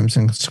restrooms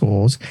in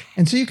schools.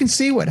 And so you can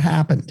see what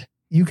happened.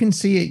 You can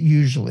see it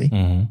usually.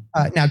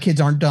 Mm-hmm. Now,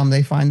 kids aren't dumb.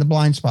 They find the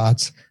blind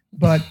spots.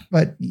 But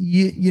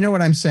you know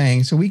what I'm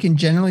saying? So we can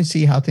generally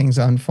see how things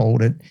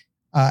unfolded.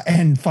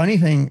 And funny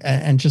thing,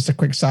 and just a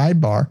quick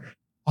sidebar,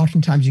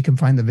 oftentimes you can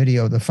find the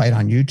video of the fight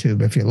on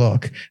YouTube if you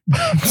look.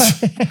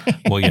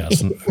 Well,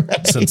 yes,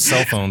 right. Since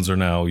cell phones are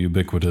now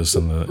ubiquitous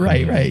in the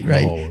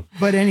right.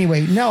 But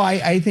anyway, no,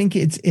 I think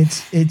it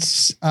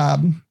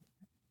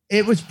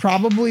was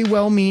probably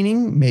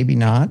well-meaning, maybe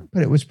not,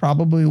 but it was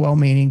probably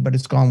well-meaning, but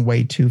it's gone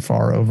way too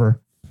far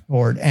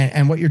overboard.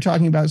 And what you're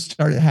talking about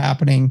started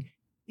happening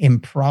in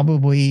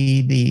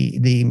probably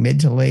the mid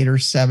to later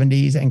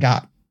 70s and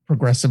got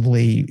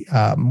progressively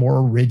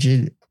more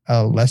rigid,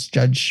 less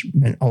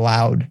judgment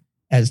allowed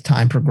as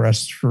time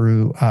progressed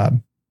through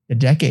the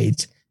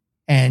decades.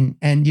 And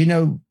in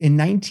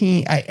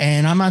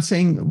I'm not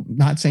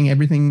saying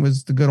everything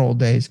was the good old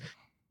days,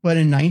 but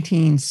in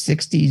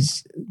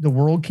 1960s, the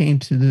world came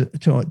to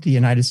the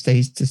United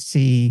States to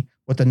see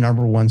what the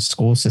number one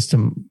school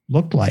system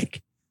looked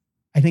like.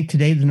 I think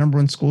today the number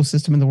one school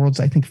system in the world is,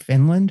 I think,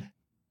 Finland.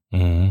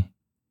 Mm-hmm.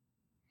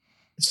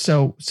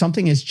 So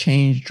something has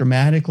changed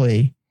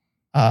dramatically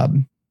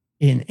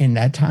in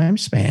that time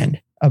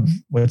span of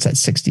what's that,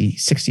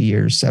 60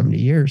 years, 70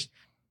 years.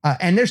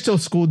 And there's still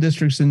school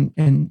districts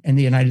in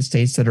the United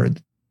States that are,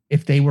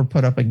 if they were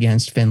put up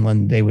against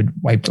Finland, they would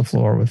wipe the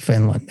floor with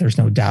Finland. There's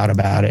no doubt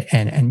about it.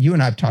 And you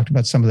and I have talked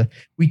about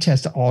we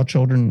test all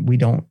children. We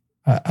don't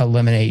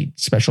eliminate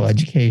special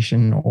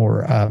education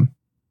or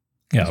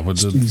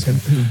it's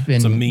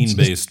a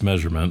mean-based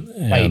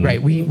measment.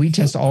 Right. We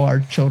test all our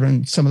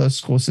children. Some of those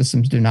school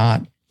systems do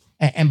not.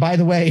 And by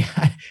the way,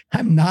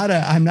 I'm not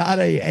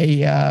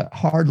a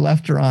hard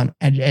lefter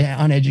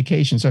on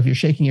education. So if you're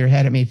shaking your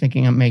head at me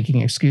thinking I'm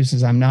making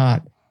excuses, I'm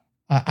not.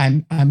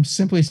 I'm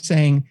simply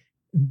saying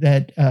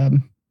that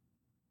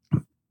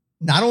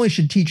not only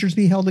should teachers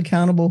be held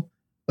accountable,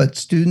 but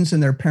students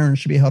and their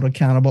parents should be held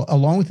accountable,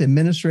 along with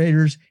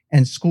administrators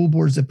and school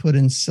boards that put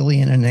in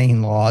silly and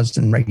inane laws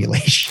and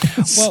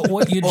regulations. Well,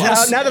 what you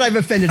just now that I've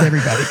offended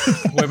everybody.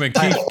 Wait a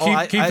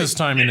minute, keep this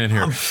timing in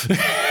here.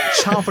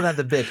 Chomping at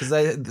the bit,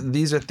 because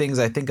these are things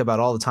I think about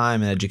all the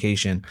time in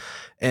education,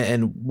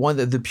 and one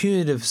of the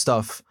punitive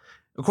stuff.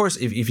 Of course,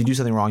 if you do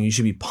something wrong, you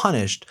should be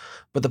punished.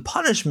 But the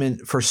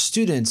punishment for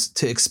students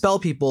to expel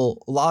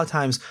people, a lot of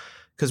times,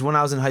 because when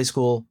I was in high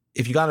school,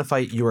 if you got in a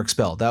fight, you were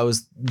expelled. That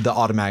was the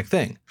automatic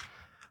thing.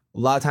 A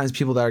lot of times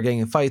people that are getting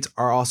in fights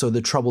are also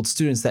the troubled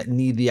students that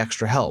need the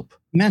extra help.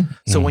 Amen.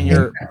 So when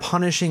you're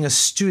punishing a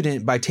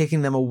student by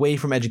taking them away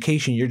from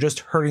education, you're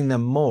just hurting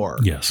them more.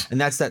 Yes.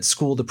 And that's that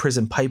school to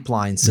prison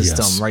pipeline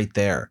system right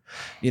there.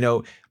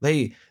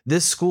 Hey,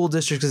 this school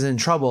district is in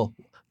trouble.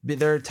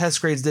 Their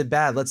test grades did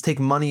bad. Let's take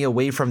money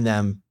away from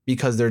them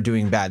because they're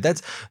doing bad.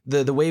 That's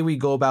the way we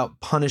go about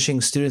punishing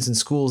students in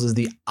schools is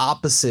the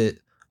opposite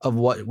of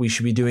what we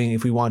should be doing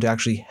if we want to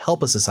actually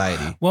help a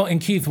society. Well,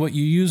 and Keith, what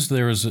you used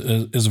there is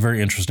a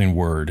very interesting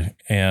word,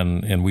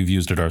 and we've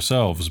used it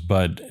ourselves,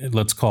 but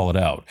let's call it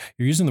out.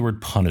 You're using the word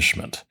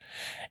punishment,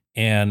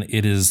 and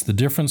it is the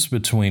difference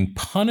between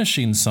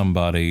punishing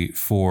somebody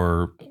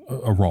for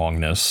a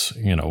wrongness,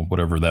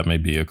 whatever that may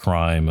be, a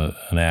crime,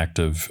 an act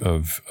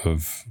of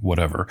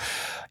whatever,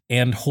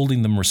 and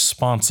holding them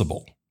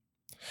responsible.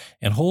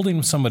 And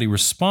holding somebody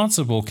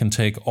responsible can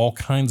take all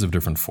kinds of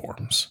different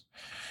forms.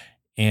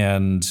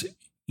 And,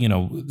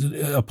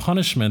 a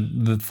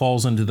punishment that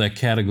falls into that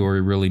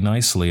category really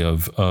nicely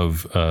of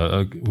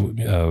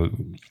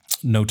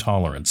no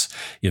tolerance.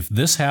 If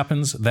this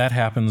happens, that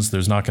happens,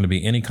 there's not going to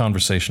be any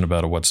conversation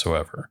about it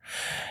whatsoever.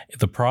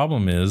 The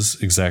problem is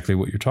exactly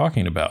what you're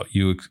talking about.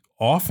 You're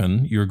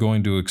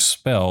going to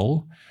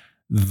expel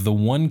the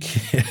one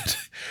kid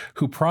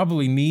who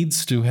probably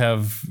needs to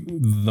have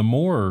the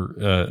more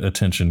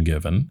attention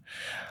given.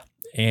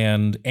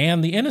 And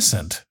the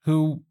innocent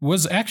who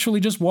was actually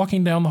just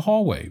walking down the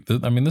hallway.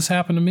 I mean, this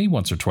happened to me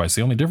once or twice.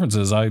 The only difference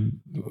is I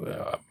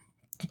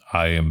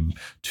am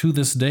to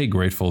this day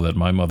grateful that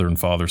my mother and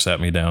father sat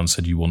me down and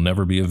said, you will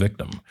never be a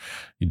victim.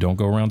 You don't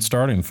go around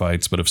starting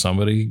fights, but if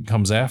somebody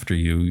comes after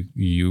you,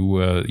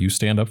 you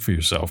stand up for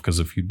yourself, because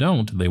if you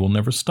don't, they will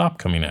never stop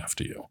coming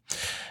after you.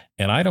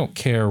 And I don't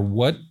care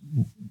what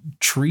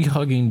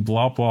tree-hugging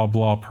blah, blah,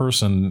 blah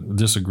person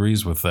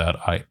disagrees with that.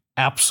 I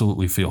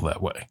absolutely feel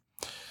that way.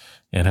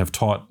 And have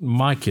taught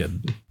my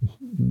kid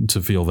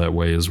to feel that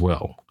way as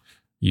well.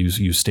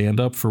 You stand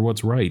up for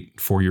what's right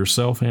for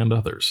yourself and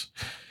others.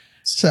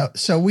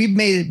 So we've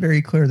made it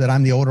very clear that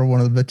I'm the older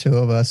one of the two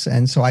of us.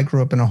 And so I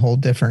grew up in a whole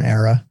different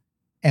era.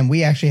 And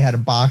we actually had a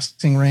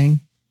boxing ring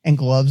and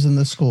gloves in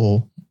the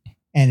school.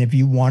 And if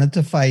you wanted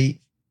to fight,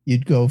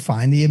 you'd go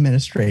find the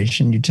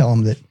administration. You tell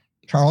them that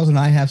Charles and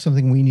I have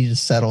something we need to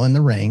settle in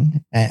the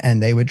ring,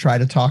 and they would try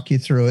to talk you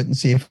through it and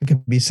see if it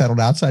could be settled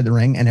outside the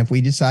ring. And if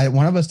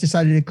one of us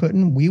decided it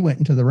couldn't, we went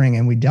into the ring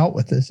and we dealt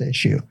with this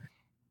issue.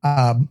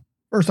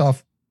 First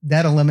off,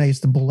 that eliminates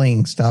the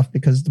bullying stuff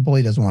because the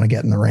bully doesn't want to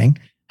get in the ring.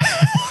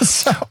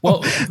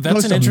 Well,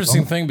 that's an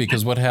interesting thing,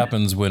 because what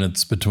happens when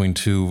it's between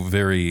two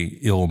very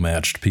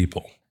ill-matched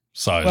people?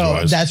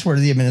 Size-wise. That's where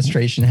the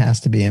administration has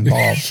to be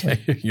involved.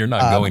 You're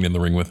not going in the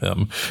ring with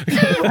him.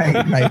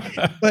 right.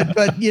 But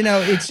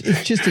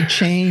it's just a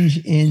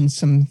change in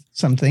some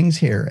things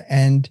here.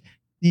 And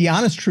the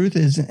honest truth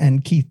is,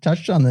 and Keith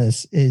touched on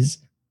this, is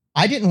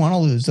I didn't want to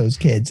lose those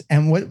kids.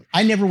 And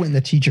I never went in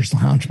the teacher's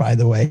lounge, by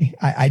the way.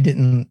 I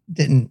didn't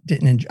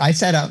enjoy. I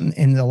sat out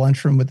in the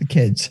lunchroom with the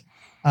kids.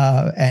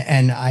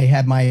 And I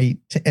had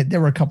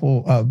there were a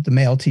couple of the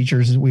male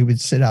teachers. We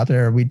would sit out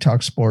there, we'd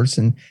talk sports,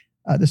 and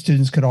the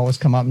students could always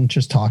come up and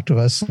just talk to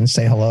us and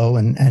say hello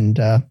and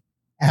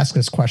ask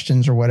us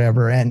questions or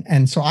whatever.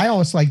 And so I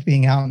always liked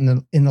being out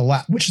in the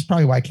lab, which is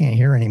probably why I can't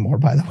hear anymore,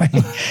 by the way.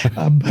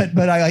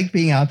 But I like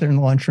being out there in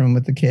the lunchroom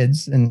with the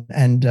kids,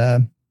 and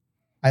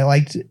I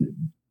liked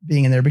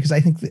being in there because I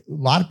think a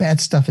lot of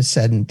bad stuff is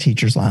said in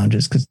teachers'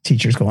 lounges because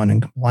teachers go in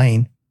and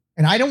complain.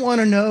 And I don't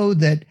want to know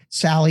that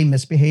Sally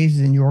misbehaves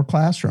in your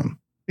classroom,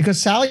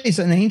 because Sally is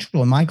an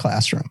angel in my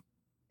classroom.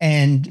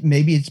 And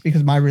maybe it's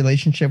because my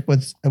relationship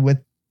with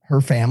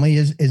her family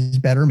is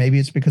better. Maybe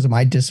it's because of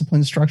my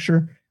discipline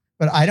structure.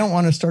 But I don't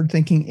want to start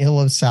thinking ill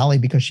of Sally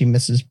because she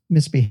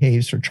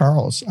misbehaves for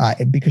Charles,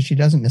 because she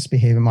doesn't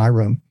misbehave in my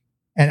room.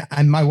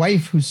 And my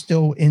wife, who's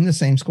still in the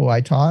same school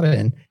I taught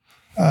in,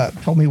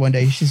 told me one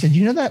day, she said,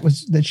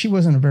 that she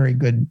wasn't a very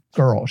good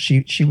girl.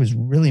 She was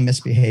really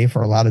misbehaved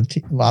for a lot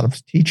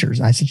of teachers.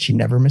 And I said, she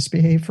never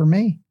misbehaved for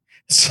me.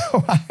 So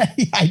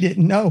I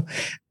didn't know.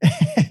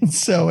 And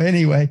so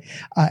anyway,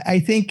 I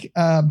think,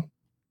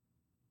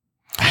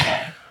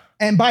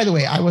 and by the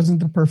way, I wasn't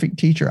the perfect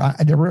teacher.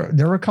 There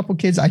were a couple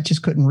kids I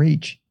just couldn't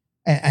reach,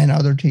 and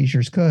other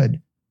teachers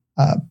could,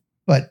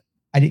 but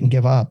I didn't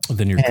give up.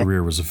 Then your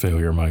career was a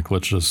failure, Mike.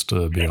 Let's just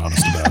be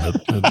honest about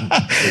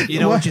it. You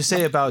know what you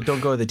say about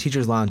don't go to the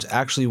teacher's lounge.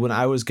 Actually, when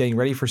I was getting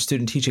ready for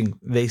student teaching,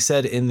 they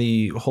said in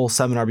the whole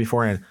seminar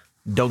beforehand,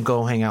 don't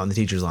go hang out in the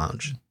teacher's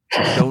lounge.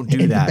 Don't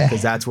do that,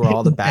 because that's where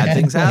all the bad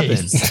things happen.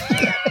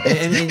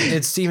 And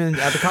it's even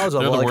at the college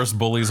level. They're the worst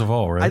bullies of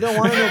all, right? I don't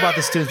want to know about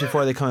the students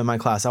before they come in my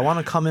class. I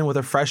want to come in with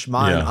a fresh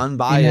mind,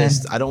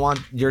 unbiased. I don't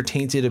want your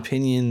tainted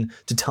opinion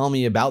to tell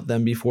me about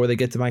them before they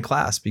get to my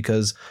class,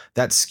 because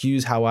that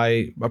skews how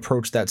I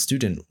approach that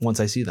student once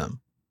I see them.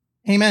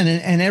 Amen.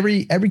 And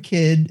every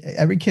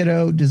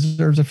kiddo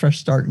deserves a fresh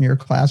start in your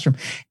classroom.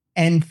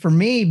 And for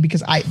me,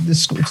 because the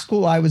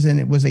school I was in,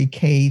 it was a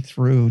K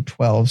through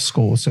 12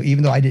 school. So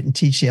even though I didn't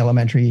teach the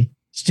elementary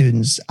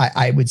students,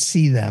 I would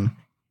see them.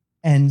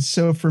 And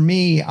so for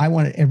me, I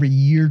wanted every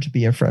year to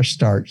be a fresh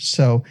start.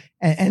 So,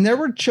 and there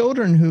were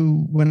children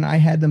who, when I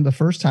had them the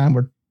first time,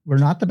 were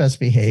not the best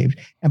behaved.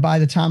 And by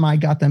the time I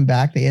got them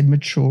back, they had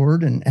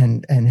matured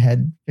and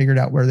had figured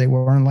out where they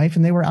were in life.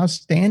 And they were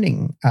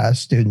outstanding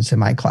students in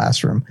my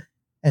classroom.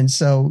 And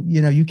so,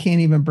 you can't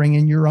even bring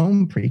in your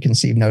own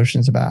preconceived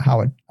notions about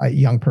how a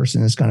young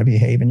person is going to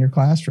behave in your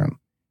classroom.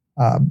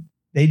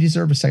 They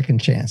deserve a second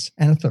chance,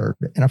 and a third,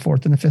 and a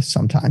fourth, and a fifth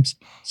sometimes.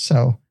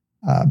 So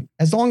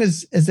as long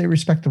as they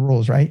respect the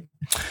rules, right?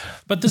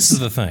 But this is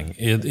the thing,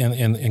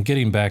 and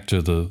getting back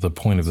to the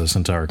point of this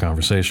entire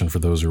conversation, for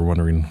those who are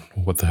wondering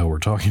what the hell we're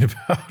talking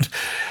about.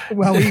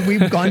 Well,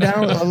 we've gone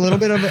down a little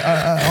bit of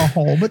a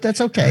hole, but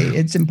that's okay.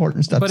 It's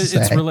important stuff to say.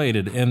 But it's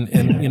related.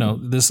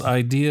 And this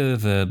idea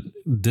that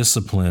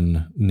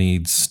discipline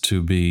needs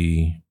to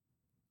be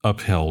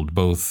upheld,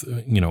 both,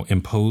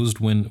 imposed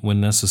when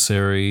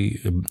necessary,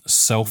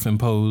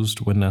 self-imposed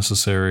when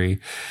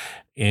necessary,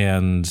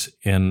 and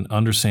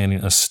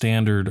understanding a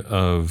standard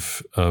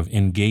of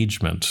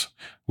engagement,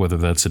 whether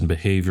that's in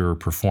behavior or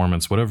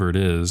performance, whatever it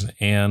is,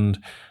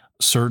 and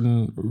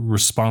certain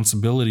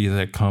responsibility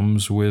that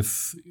comes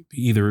with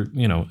either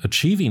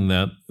achieving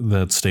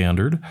that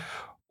standard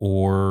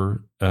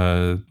or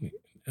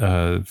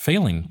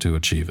failing to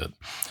achieve it.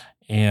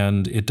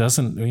 And it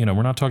doesn't,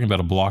 we're not talking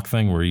about a block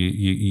thing where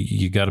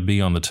you got to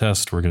be on the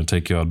test. We're going to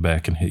take you out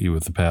back and hit you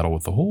with the paddle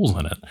with the holes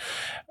in it.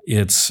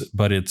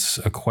 But it's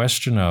a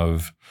question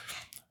of,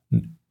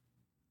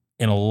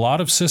 in a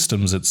lot of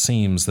systems, it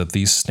seems that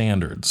these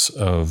standards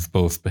of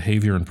both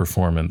behavior and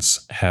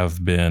performance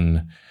have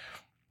been,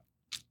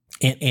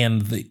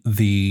 and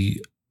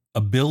the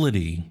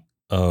ability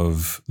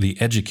of the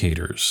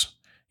educators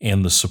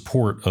and the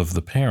support of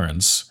the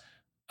parents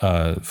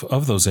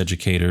of those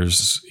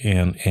educators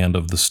and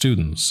of the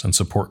students, and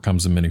support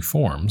comes in many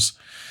forms,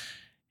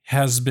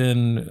 has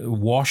been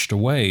washed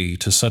away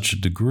to such a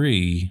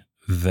degree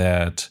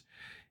that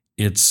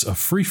it's a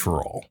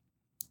free-for-all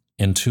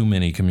in too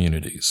many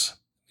communities,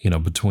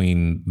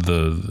 between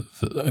the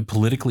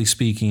politically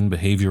speaking,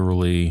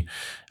 behaviorally,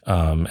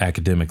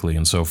 academically,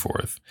 and so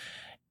forth.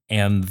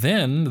 And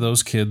then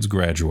those kids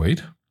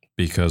graduate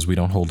because we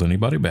don't hold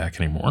anybody back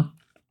anymore.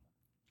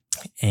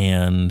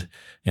 And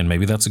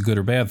maybe that's a good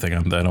or bad thing.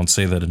 I don't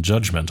say that in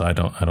judgment. I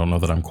don't know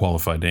that I'm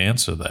qualified to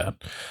answer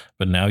that.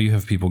 But now you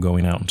have people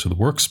going out into the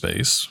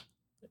workspace,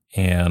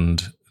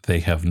 and they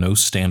have no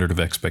standard of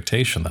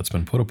expectation that's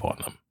been put upon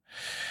them.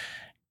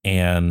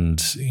 And,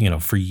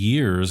 for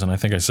years, and I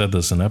think I said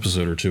this an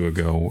episode or two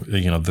ago,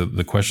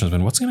 the question has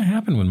been, what's going to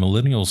happen when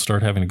millennials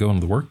start having to go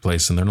into the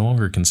workplace and they're no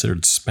longer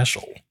considered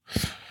special?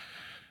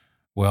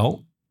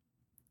 Well,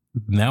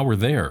 now we're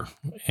there,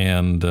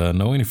 and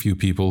knowing a few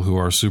people who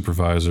are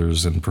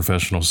supervisors in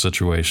professional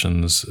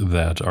situations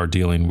that are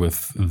dealing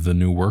with the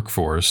new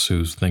workforce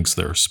who thinks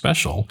they're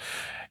special,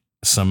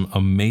 some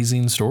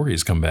amazing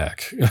stories come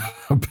back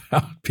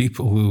about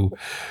people who,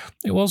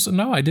 well, so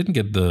no, I didn't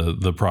get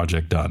the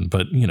project done,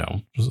 but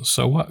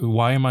so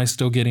why am I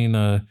still getting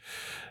a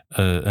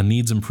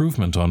needs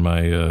improvement on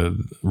my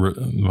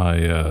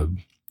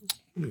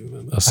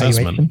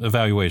assessment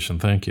evaluation?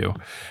 Thank you.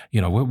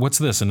 What's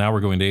this? And now we're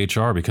going to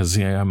HR because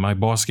my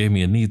boss gave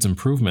me a needs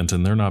improvement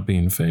and they're not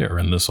being fair.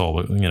 And this all,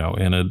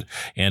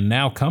 and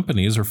now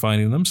companies are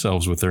finding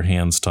themselves with their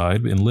hands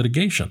tied in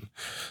litigation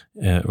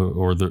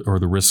or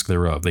the risk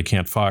thereof. They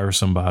can't fire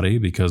somebody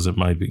because it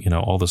might be,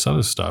 all this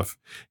other stuff.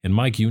 And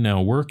Mike, you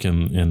now work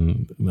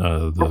in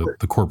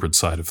the corporate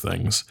side of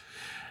things.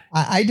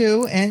 I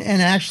do.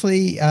 And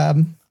actually,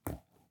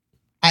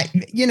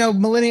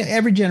 millennial,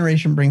 every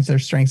generation brings their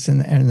strengths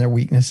and their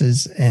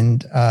weaknesses.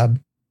 And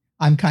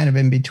I'm kind of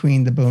in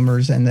between the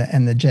boomers and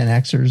the Gen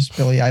Xers.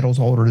 Billy Idol's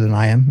older than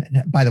I am.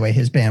 And by the way,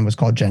 his band was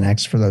called Gen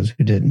X for those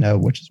who didn't know,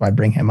 which is why I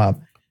bring him up.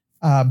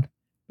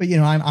 But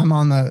I'm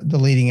on the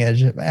leading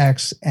edge of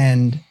X,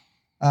 and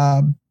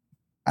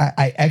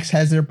X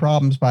has their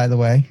problems, by the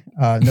way,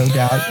 no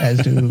doubt, as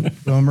do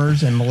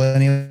boomers and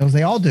millennials.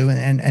 They all do.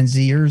 And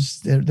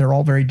Zers, they're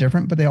all very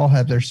different, but they all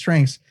have their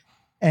strengths.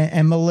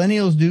 And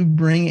millennials do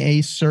bring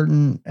a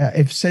certain,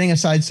 if setting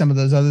aside some of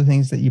those other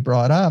things that you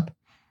brought up,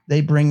 they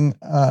bring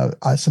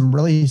some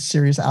really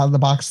serious out of the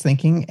box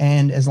thinking.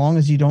 And as long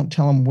as you don't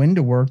tell them when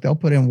to work, they'll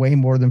put in way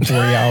more than 40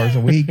 hours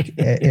a week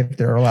if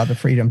they're allowed the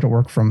freedom to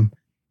work from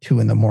 2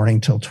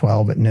 a.m. till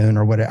 12 at noon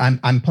or whatever.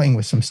 I'm playing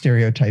with some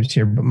stereotypes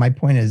here, but my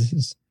point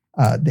is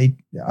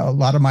a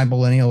lot of my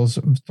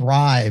millennials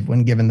thrive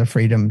when given the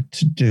freedom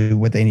to do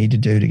what they need to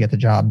do to get the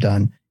job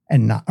done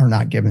and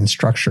not given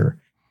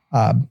structure.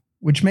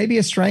 Which may be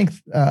a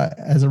strength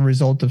as a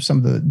result of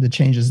some of the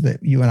changes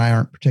that you and I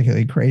aren't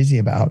particularly crazy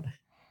about.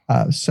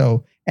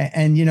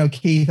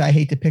 Keith, I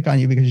hate to pick on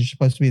you because you're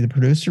supposed to be the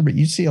producer, but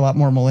you see a lot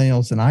more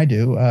millennials than I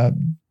do.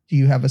 Do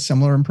you have a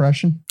similar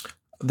impression?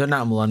 They're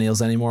not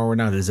millennials anymore. We're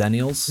now the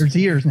Zennials. They're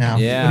Zers now.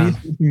 Yeah. What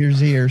do you think of your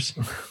Zers?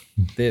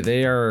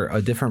 They are a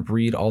different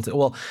breed altogether.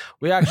 Well,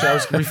 I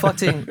was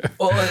reflecting.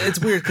 Well, it's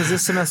weird because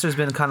this semester has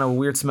been kind of a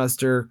weird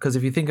semester because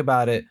if you think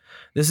about it,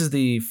 this is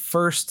the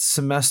first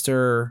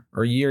semester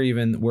or year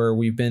even where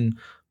we've been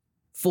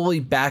fully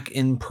back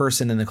in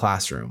person in the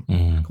classroom.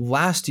 Mm-hmm.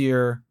 Last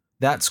year,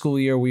 that school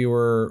year, we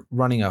were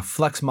running a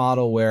flex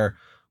model where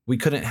we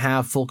couldn't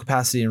have full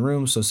capacity in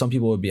rooms. So some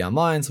people would be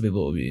online, some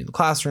people would be in the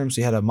classroom. So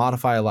you had to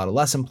modify a lot of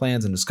lesson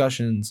plans and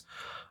discussions.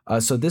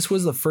 So this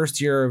was the first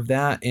year of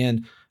that.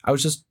 And I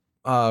was just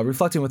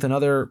reflecting with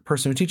another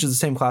person who teaches the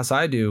same class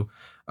I do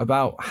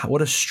about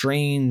what a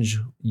strange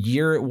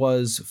year it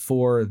was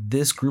for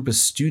this group of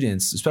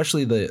students,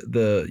 especially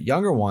the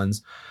younger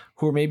ones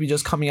who are maybe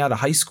just coming out of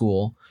high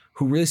school,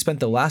 who really spent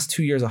the last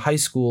 2 years of high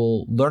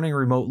school learning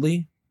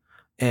remotely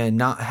and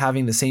not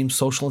having the same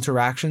social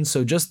interaction.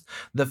 So just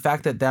the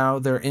fact that now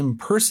they're in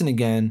person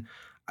again,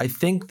 I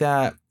think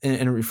that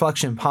in a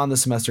reflection upon the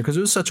semester, because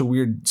it was such a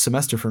weird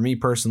semester for me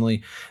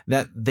personally,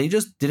 that they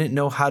just didn't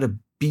know how to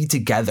be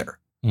together.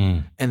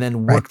 And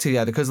then work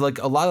together, because like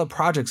a lot of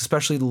projects,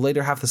 especially the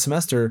later half of the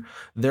semester,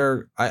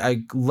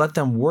 I let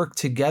them work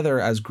together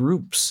as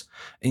groups,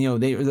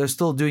 and they're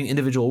still doing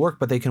individual work,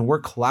 but they can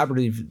work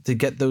collaboratively to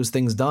get those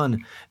things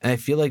done. And I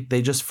feel like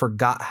they just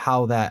forgot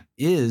how that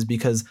is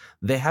because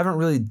they haven't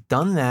really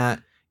done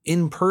that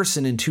in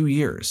person in 2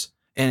 years.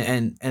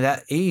 And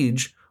that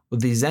age with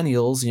these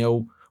Zennials,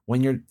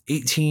 when you're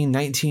 18,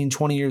 19,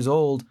 20 years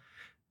old,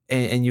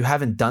 and you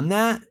haven't done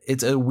that,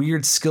 it's a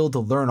weird skill to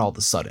learn all of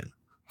a sudden.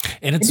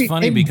 And it's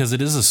funny because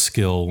it is a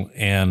skill.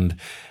 And,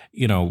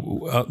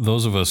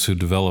 those of us who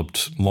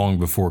developed long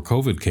before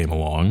COVID came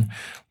along,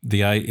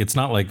 it's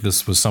not like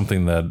this was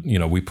something that,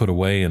 we put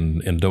away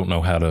and don't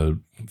know how to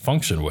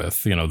function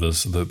with,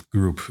 the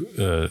group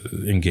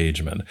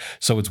engagement.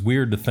 So it's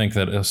weird to think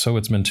that, so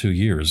it's been 2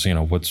 years,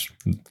 let's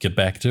get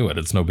back to it.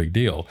 It's no big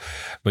deal.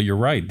 But you're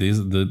right.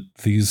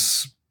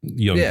 These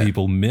young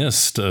people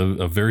missed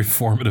a very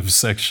formative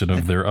section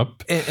of their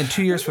up. And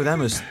 2 years for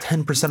them is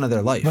 10% of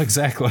their life.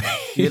 Exactly.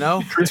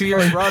 2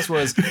 years for us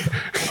was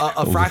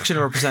a fraction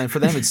of a percent. For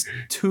them, it's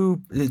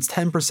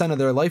 10% of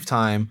their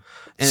lifetime,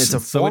 and it's a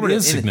formative. So it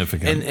is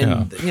significant.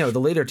 And the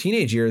later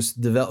teenage years,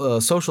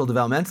 social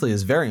developmentally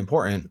is very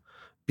important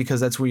because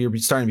that's where you're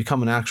starting to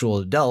become an actual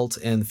adult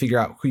and figure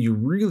out who you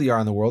really are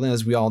in the world. And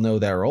as we all know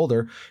that are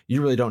older,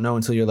 you really don't know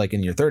until you're like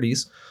in your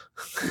 30s.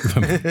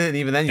 And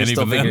even then, you're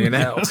still figuring it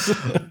out.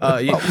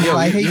 You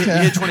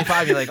hit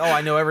 25, you're like, oh,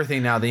 I know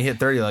everything now. Then you hit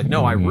 30, you're like,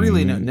 no, I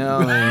really know. No,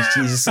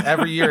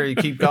 every year you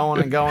keep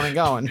going and going and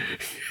going.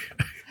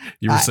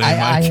 You were saying,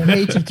 I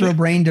hate to throw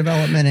brain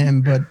development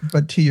in,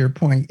 but to your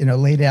point,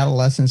 late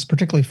adolescence,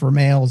 particularly for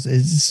males,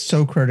 is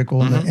so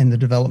critical in the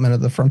development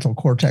of the frontal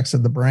cortex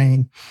of the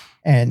brain.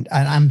 And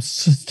I'm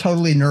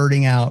totally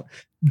nerding out.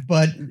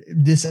 But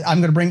I'm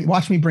going to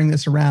watch me bring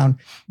this around,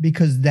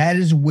 because that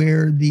is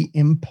where the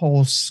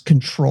impulse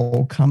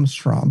control comes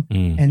from.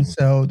 And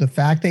so the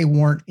fact they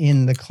weren't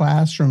in the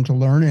classroom to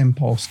learn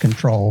impulse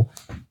control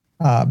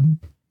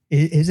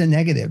is a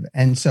negative.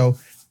 And so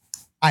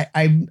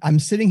I'm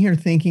sitting here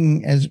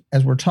thinking as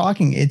we're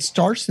talking, it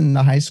starts in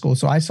the high school.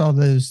 So I saw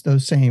those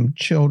same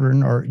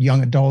children or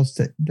young adults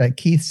that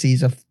Keith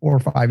sees 4 or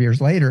 5 years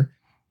later.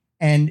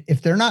 And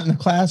if they're not in the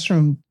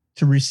classroom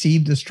to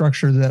receive the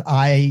structure that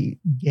I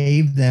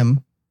gave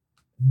them,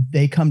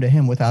 they come to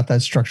him without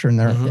that structure in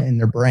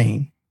their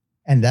brain.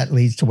 And that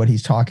leads to what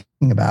he's talking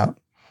about.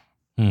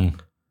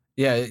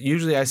 Yeah,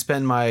 usually I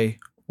spend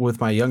with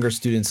my younger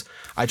students,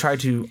 I try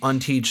to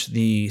unteach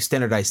the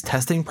standardized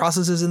testing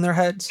processes in their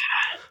heads,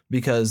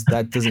 because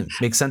that doesn't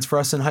make sense for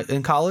us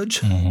in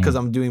college, because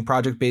I'm doing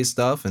project-based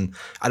stuff and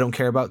I don't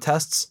care about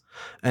tests.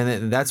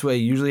 And that's why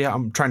usually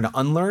I'm trying to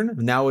unlearn.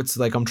 Now it's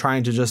like I'm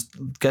trying to just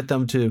get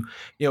them to,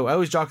 I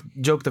always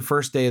joke the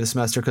first day of the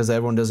semester, because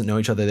everyone doesn't know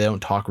each other. They don't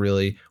talk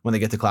really when they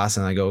get to class.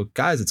 And I go,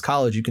 guys, it's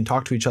college. You can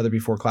talk to each other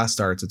before class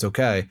starts. It's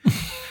okay.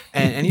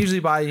 and usually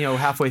by,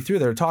 halfway through,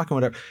 they're talking,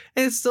 whatever.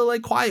 And it's still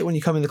like quiet when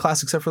you come into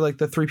class, except for like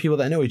the 3 people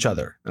that know each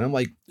other. And I'm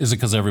like, is it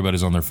because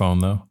everybody's on their phone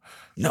though?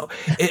 No,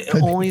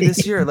 only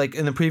this year. Like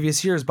in the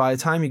previous years, by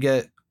the time you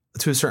get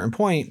to a certain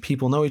point,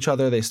 people know each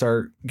other. They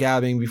start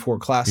gabbing before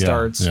class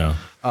starts. Yeah.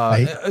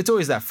 It's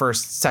always that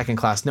second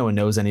class. No one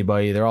knows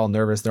anybody. They're all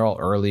nervous. They're all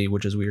early,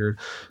 which is weird.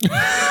 They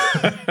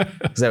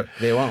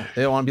don't want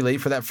to be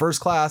late for that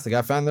first class. They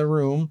got to find their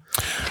room.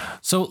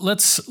 So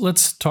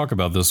let's talk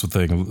about this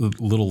thing. A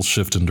little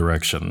shift in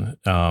direction.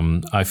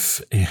 I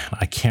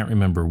can't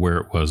remember where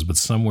it was, but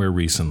somewhere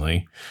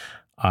recently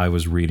I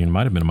was reading, it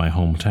might have been in my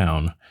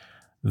hometown,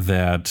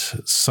 that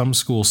some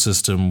school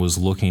system was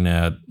looking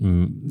at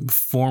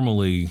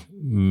formally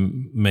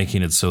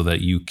making it so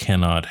that you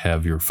cannot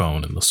have your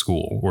phone in the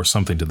school, or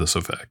something to this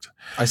effect.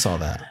 I saw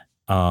that.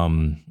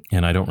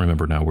 And I don't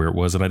remember now where it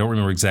was, and I don't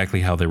remember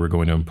exactly how they were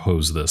going to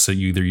impose this. So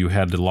either you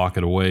had to lock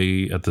it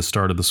away at the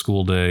start of the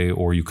school day,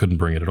 or you couldn't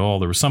bring it at all.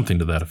 There was something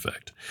to that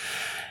effect.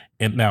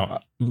 And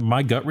now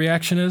my gut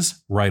reaction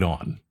is right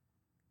on,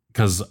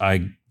 because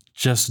I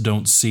just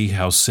don't see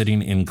how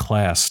sitting in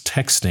class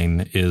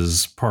texting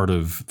is part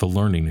of the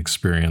learning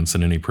experience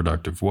in any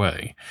productive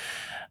way.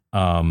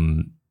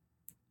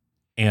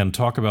 And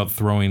talk about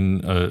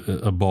throwing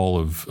a ball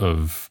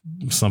of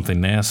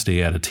something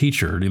nasty at a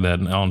teacher, that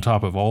on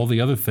top of all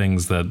the other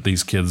things that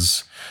these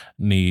kids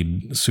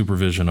need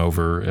supervision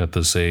over at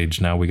this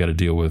age, now we got to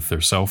deal with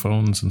their cell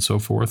phones and so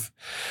forth.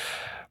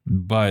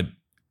 But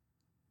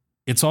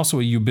it's also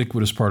a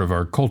ubiquitous part of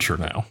our culture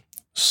now.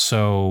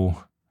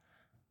 So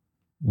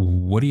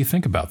what do you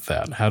think about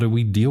that? How do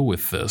we deal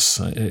with this?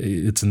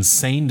 It's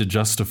insane to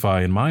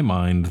justify, in my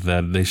mind,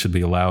 that they should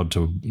be allowed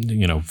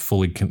to,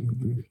 fully.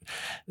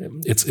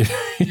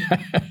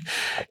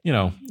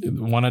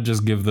 Why not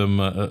just give them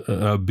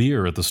a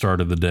beer at the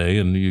start of the day,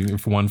 and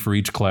one for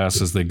each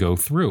class as they go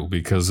through?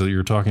 Because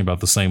you're talking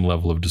about the same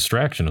level of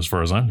distraction, as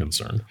far as I'm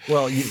concerned.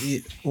 Well,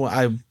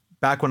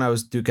 back when I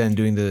was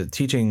doing the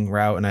teaching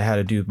route and I had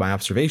to do my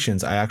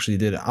observations, I actually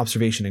did an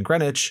observation in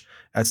Greenwich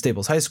at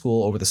Staples High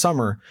School over the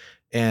summer.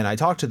 And I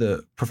talked to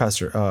the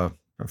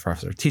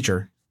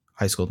teacher,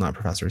 high school, not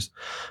professors,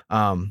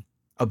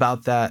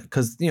 about that.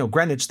 Because,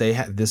 Greenwich,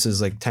 this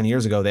is like 10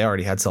 years ago. They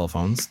already had cell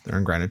phones. They're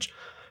in Greenwich.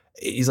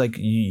 He's like,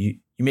 you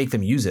make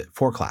them use it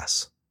for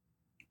class.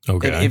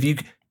 Okay. If you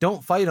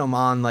don't fight them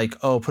on like,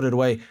 oh, put it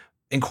away,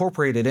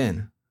 incorporate it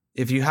in.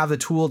 If you have the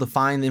tool to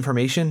find the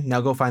information, now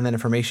go find that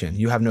information.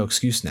 You have no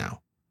excuse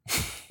now.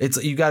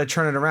 You got to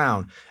turn it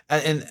around.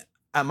 And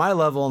at my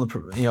level,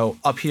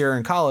 up here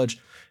in college,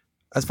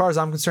 as far as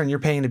I'm concerned, you're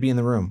paying to be in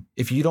the room.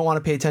 If you don't want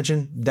to pay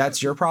attention,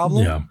 that's your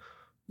problem. Yeah.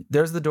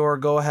 There's the door.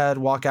 Go ahead,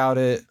 walk out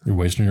it. You're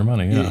wasting your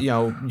money.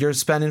 Yeah. You're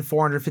spending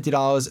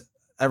 $450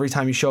 every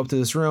time you show up to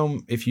this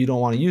room. If you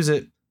don't want to use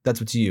it, that's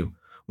what's you.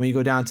 When you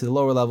go down to the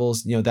lower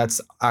levels, that's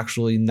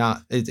actually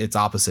not, it's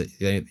opposite.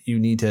 You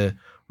need to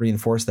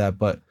reinforce that.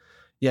 But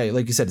yeah,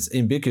 like you said, it's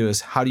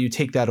ambiguous. How do you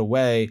take that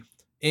away?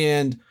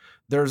 And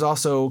there's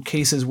also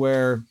cases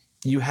where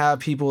you have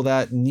people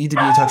that need to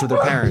be in touch with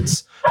their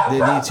parents. They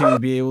need to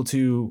be able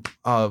to,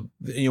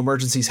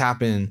 emergencies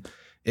happen.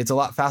 It's a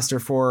lot faster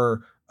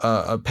for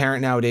a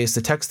parent nowadays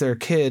to text their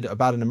kid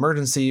about an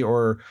emergency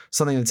or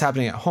something that's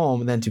happening at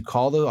home than to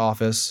call the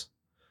office,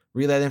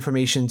 relay that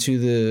information to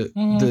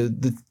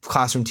the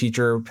classroom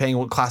teacher, depending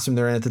what classroom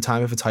they're in at the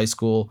time, if it's high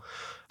school.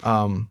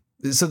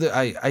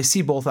 I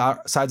see both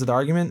sides of the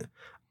argument,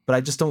 but I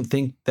just don't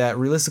think that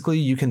realistically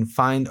you can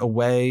find a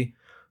way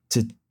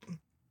to.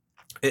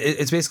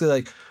 It's basically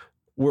like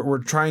we're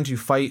trying to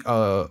fight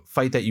a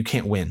fight that you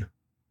can't win.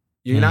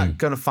 You're not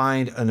going to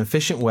find an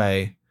efficient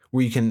way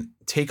where you can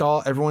take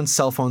everyone's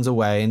cell phones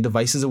away and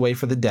devices away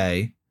for the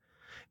day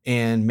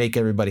and make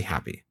everybody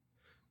happy.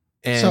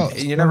 And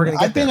you're never going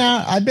to get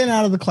there. I've been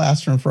out of the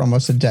classroom for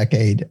almost a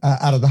decade,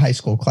 out of the high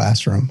school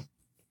classroom.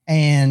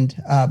 And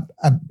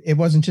it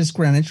wasn't just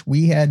Greenwich.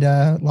 We had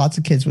lots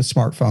of kids with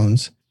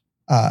smartphones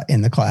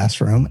in the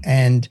classroom.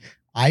 And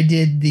I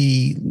did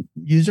the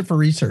use it for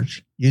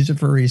research.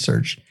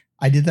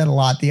 I did that a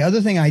lot. The other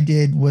thing I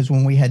did was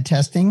when we had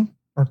testing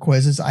or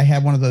quizzes, I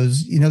had one of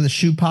those, the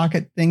shoe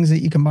pocket things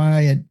that you can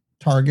buy at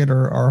Target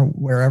or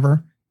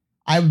wherever.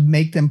 I would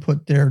make them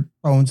put their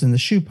phones in the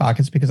shoe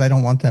pockets because I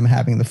don't want them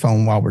having the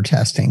phone while we're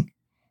testing.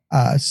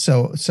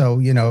 So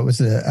it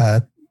was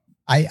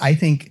I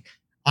think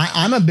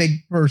I'm a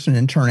big person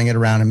in turning it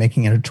around and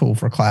making it a tool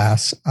for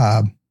class.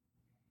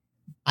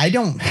 I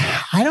don't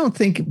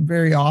think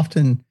very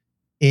often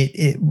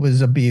it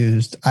was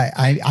abused.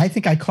 I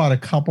think I caught a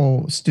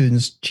couple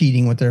students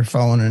cheating with their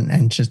phone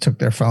and just took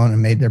their phone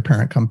and made their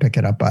parent come pick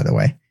it up, by the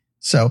way.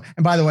 So,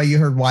 and by the way, you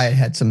heard Wyatt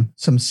had some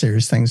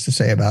serious things to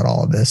say about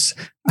all of this.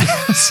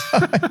 So,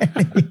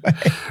 anyway,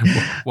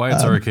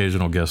 Wyatt's our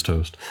occasional guest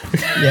host.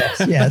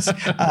 Yes.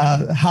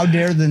 How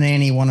dare the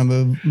nanny want to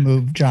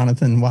move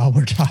Jonathan while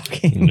we're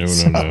talking?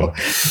 No.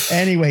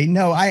 Anyway,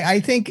 no, I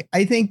think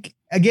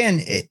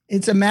again,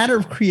 it's a matter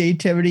of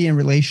creativity and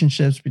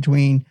relationships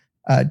between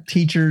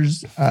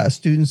teachers,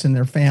 students and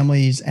their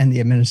families, and the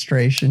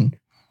administration,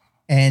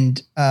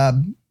 and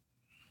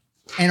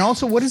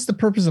also, what is the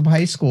purpose of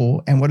high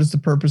school and what is the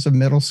purpose of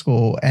middle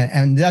school?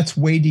 And that's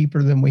way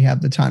deeper than we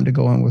have the time to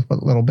go in with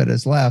what little bit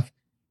is left.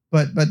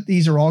 But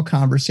these are all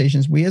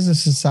conversations we as a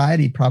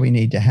society probably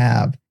need to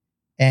have.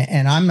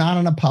 And I'm not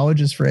an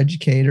apologist for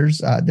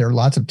educators. There are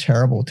lots of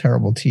terrible,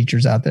 terrible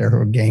teachers out there who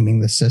are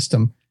gaming the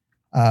system.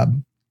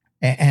 And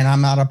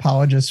I'm not an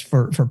apologist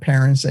for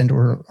parents and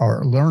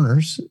or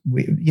learners.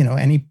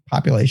 Any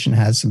population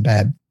has some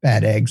bad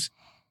eggs.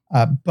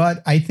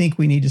 But I think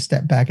we need to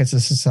step back as a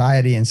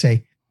society and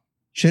say,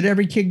 should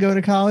every kid go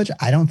to college?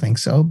 I don't think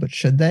so, but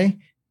should they?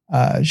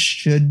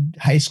 Should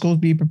high schools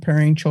be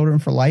preparing children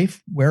for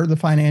life? Where are the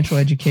financial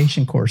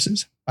education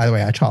courses? By the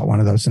way, I taught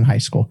one of those in high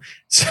school.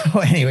 So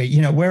anyway,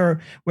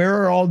 where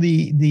are all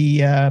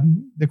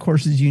the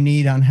courses you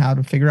need on how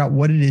to figure out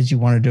what it is you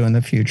want to do in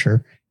the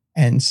future?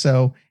 And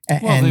so,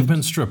 they've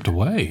been stripped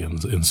away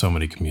in so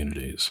many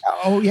communities.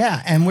 Oh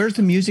yeah, and where's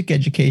the music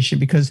education?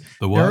 Because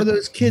there are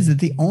those kids that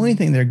the only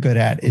thing they're good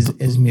at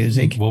is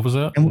music. What was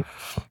that?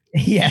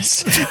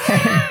 Yes,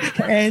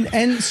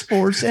 and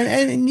sports,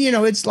 and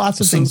it's lots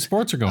of things.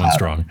 Sports are going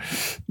strong.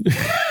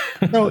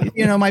 So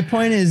my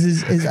point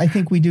is I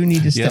think we do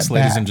need to step back. Yes,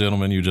 ladies and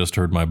gentlemen, you just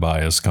heard my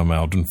bias come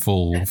out in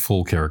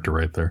full character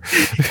right there.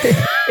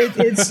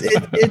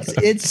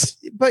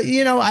 But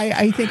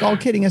I think all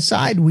kidding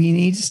aside, we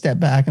need to step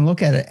back and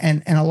look at it,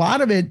 and a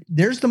lot of it,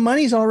 there's the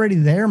money's already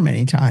there.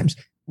 Many times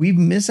we've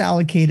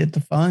misallocated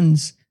the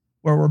funds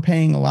where we're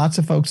paying lots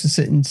of folks to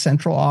sit in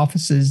central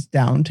offices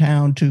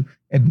downtown to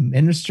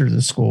administer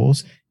the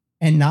schools,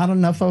 and not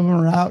enough of them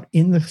are out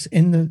in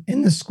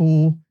the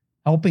school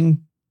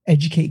helping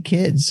educate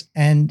kids.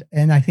 And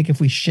I think if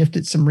we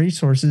shifted some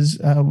resources,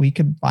 we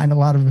could find a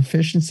lot of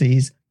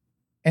efficiencies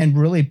and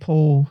really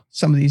pull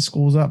some of these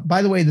schools up.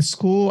 By the way, the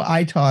school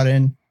I taught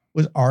in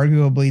was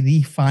arguably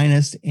the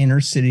finest inner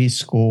city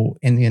school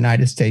in the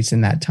United States in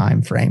that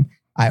time frame.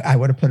 I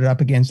would have put it up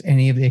against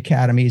any of the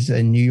academies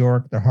in New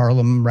York, the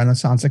Harlem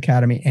Renaissance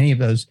Academy, any of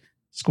those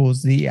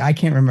schools. I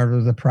can't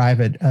remember the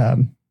private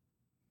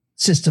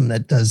system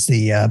that does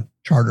the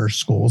charter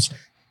schools.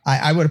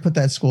 I would have put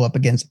that school up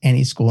against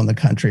any school in the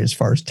country as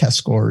far as test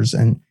scores.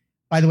 And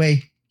by the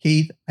way,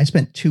 Keith, I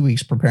spent 2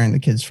 weeks preparing the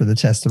kids for the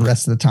test. The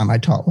rest of the time I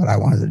taught what I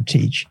wanted to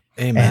teach.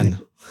 Amen.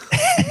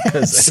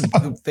 Because So,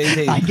 they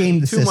take I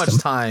gamed the too much system.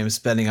 time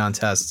spending on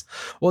tests.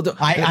 Well,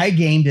 I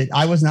gamed it.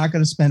 I was not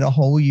going to spend a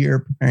whole year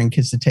preparing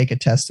kids to take a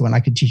test when I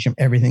could teach them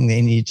everything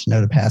they need to know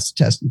to pass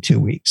the test in 2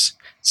 weeks.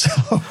 So,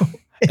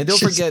 and don't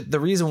forget the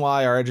reason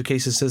why our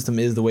education system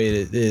is the way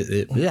it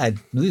is.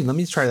 Let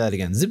me try that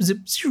again. Zip, zip,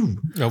 shoo.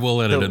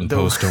 We'll edit it in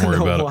post. Don't worry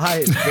about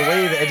it. The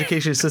way the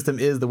education system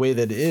is the way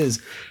that it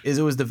is it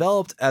was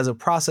developed as a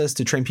process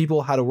to train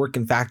people how to work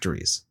in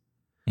factories.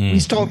 we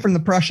stole it from the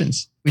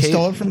Prussians.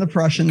 Stole it from the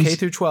Prussians. K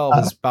through 12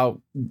 is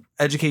about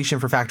education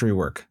for factory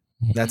work.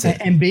 That's it.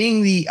 And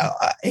being the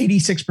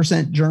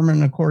 86%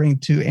 German, according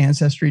to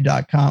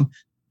Ancestry.com,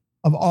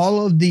 of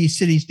all of the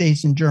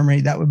city-states in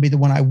Germany, that would be the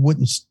one I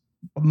wouldn't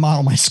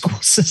model my school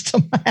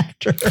system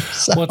after.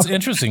 So. Well, it's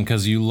interesting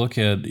because you look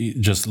at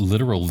just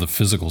literal the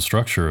physical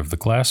structure of the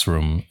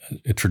classroom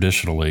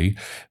traditionally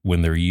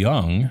when they're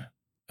young,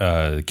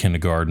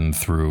 kindergarten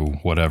through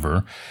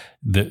whatever,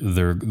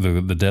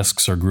 the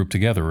desks are grouped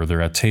together or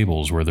they're at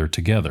tables where they're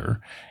together.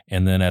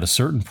 And then at a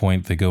certain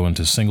point, they go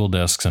into single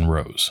desks and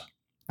rows.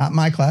 Not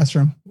my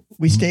classroom.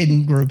 We stayed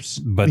in groups.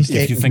 But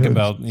if you think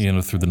about,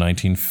 through the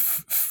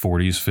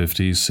 1940s,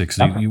 50s,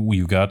 60s,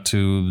 you got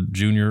to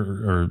junior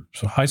or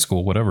high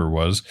school, whatever it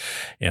was,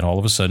 and all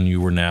of a sudden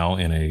you were now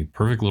in a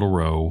perfect little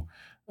row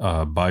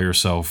by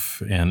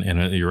yourself. And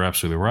you're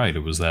absolutely right.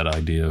 It was that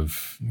idea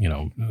of,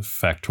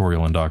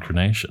 factorial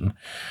indoctrination.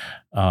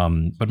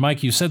 But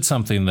Mike, you said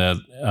something that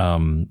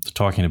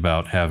talking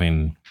about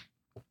having,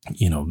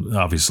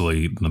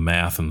 obviously the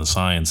math and the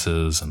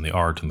sciences and the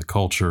art and the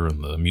culture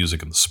and the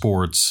music and the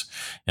sports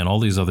and all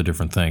these other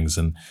different things.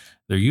 And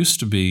there used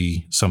to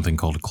be something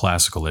called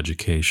classical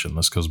education.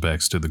 This goes back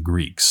to the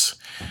Greeks.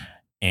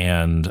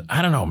 And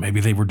I don't know,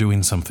 maybe they were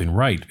doing something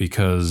right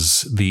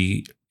because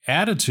the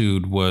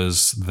attitude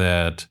was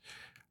that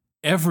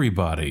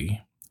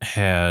everybody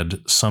had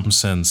some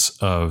sense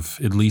of,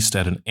 at least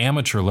at an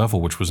amateur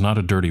level, which was not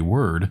a dirty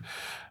word,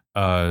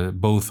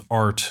 both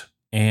art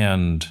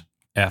and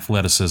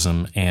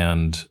athleticism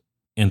and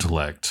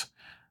intellect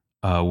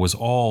was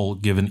all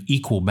given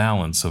equal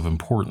balance of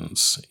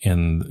importance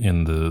in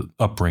the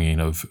upbringing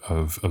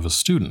of a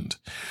student.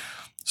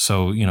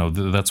 So,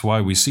 that's why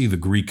we see the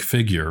Greek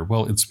figure.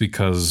 Well, it's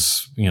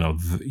because,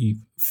 the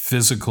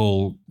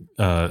physical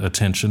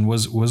attention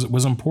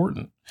was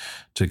important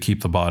to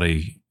keep the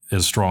body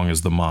as strong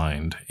as the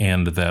mind,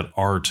 and that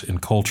art and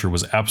culture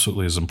was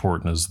absolutely as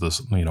important as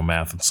this,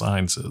 math and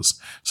sciences,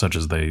 such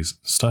as they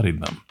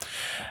studied them.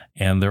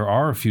 And there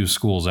are a few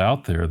schools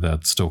out there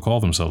that still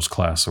call themselves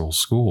classical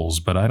schools,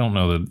 but I don't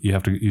know that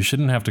you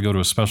shouldn't have to go to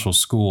a special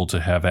school to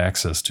have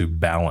access to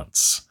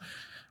balance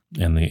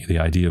and the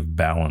idea of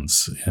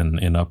balance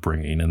in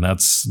upbringing. And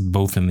that's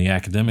both in the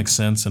academic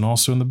sense and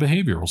also in the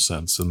behavioral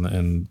sense,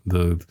 and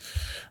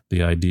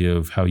the idea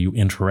of how you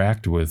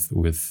interact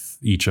with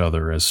each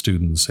other as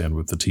students and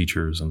with the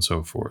teachers and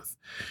so forth.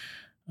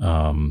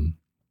 No,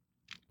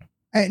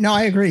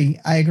 I agree.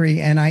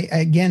 And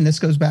again, this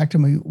goes back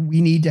to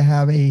we need to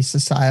have a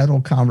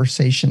societal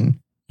conversation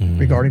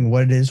regarding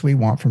what it is we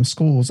want from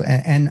schools,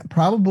 and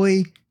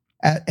probably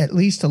at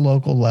least a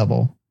local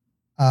level.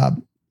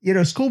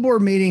 School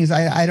board meetings,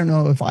 I don't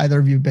know if either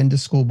of you have been to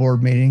school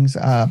board meetings.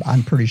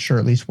 I'm pretty sure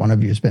at least one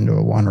of you has been to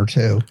a one or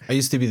two. I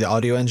used to be the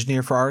audio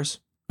engineer for ours.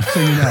 So,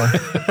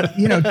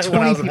 20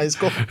 when I was in high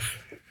school.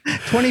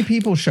 20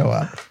 people show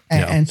up.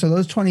 And so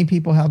those 20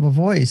 people have a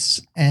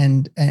voice.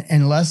 And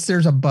unless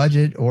there's a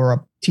budget or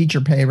a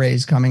teacher pay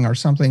raise coming or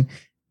something,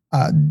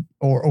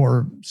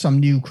 or some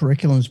new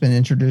curriculum's been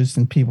introduced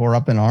and people are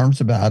up in arms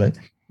about it.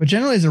 But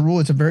generally, as a rule,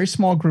 it's a very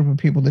small group of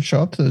people that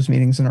show up to those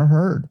meetings and are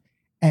heard.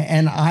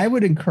 And I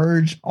would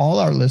encourage all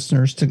our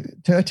listeners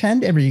to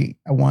attend every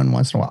one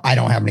once in a while. I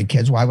don't have any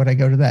kids. Why would I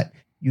go to that?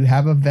 You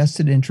have a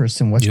vested interest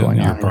in what's going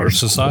on. You're part of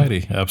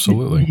society.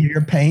 Absolutely.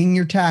 You're paying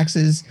your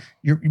taxes.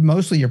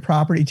 Mostly your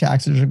property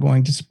taxes are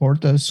going to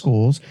support those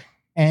schools.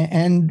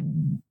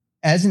 And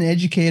as an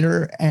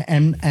educator,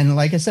 and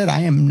like I said, I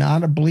am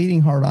not a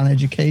bleeding heart on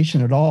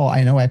education at all.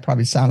 I know I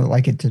probably sounded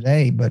like it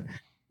today, but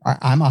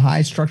I'm a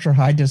high structure,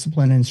 high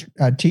discipline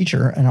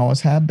teacher and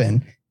always have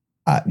been.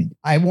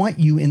 I want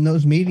you in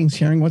those meetings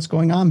hearing what's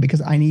going on,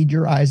 because I need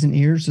your eyes and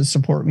ears to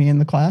support me in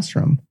the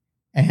classroom.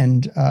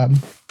 And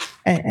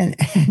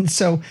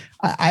so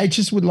I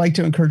just would like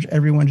to encourage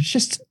everyone to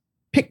just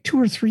pick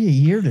 2 or 3 a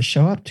year to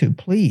show up to,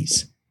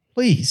 please.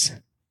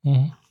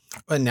 Mm-hmm.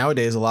 But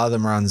nowadays, a lot of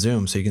them are on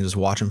Zoom, so you can just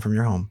watch them from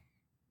your home.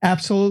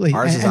 Absolutely.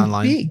 Ours is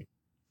online.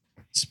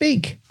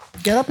 Speak.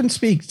 Get up and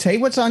speak. Say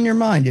what's on your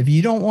mind. If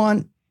you don't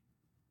want,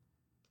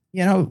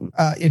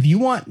 if you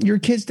want your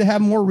kids to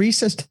have more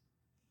recess.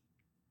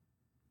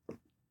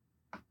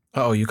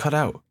 Oh, you cut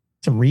out.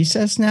 It's a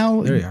recess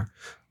now. There you are.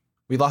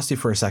 We lost you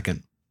for a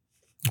second.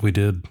 We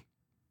did.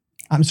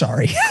 I'm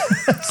sorry.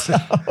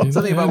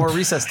 Something about more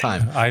recess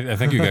time. I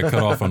think you got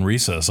cut off on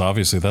recess.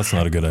 Obviously, that's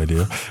not a good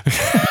idea.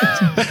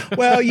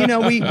 Well, you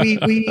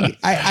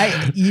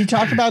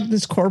talked about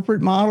this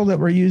corporate model that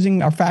we're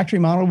using, our factory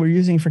model we're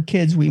using for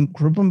kids. We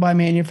group them by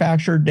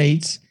manufacturer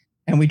dates,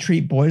 and we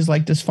treat boys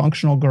like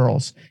dysfunctional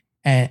girls.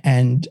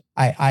 And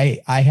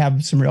I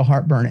have some real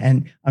heartburn.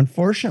 And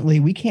unfortunately,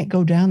 we can't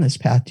go down this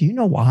path. Do you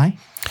know why?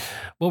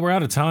 Well, we're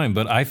out of time,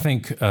 but I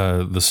think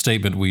the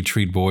statement "we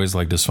treat boys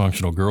like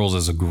dysfunctional girls"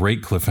 is a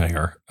great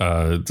cliffhanger.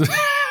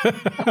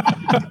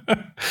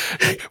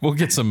 We'll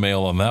get some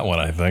mail on that one,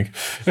 I think.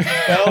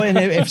 Well, and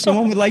if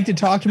someone would like to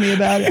talk to me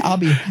about it, I'll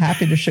be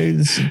happy to show you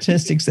the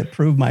statistics that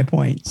prove my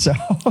point. So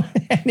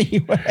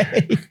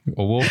anyway.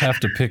 Well, we'll have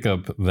to pick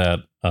up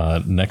that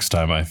next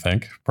time, I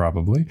think,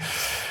 probably.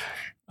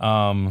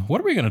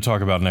 What are we going to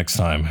talk about next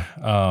time?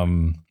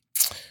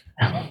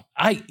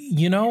 I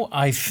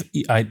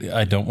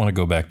don't want to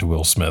go back to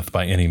Will Smith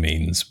by any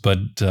means,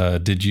 but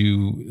did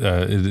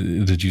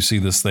you see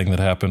this thing that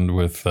happened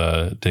with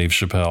Dave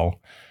Chappelle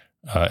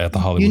at the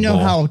Hollywood Bowl?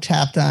 How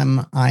tapped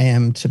I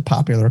am to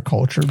popular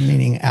culture,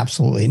 meaning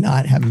absolutely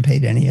not, haven't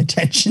paid any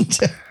attention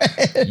to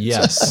it.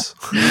 Yes.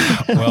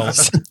 Well,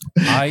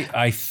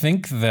 I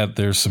think that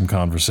there's some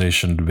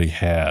conversation to be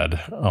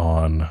had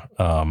on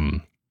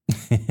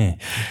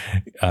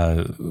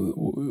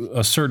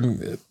a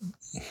certain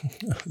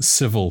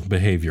civil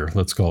behavior,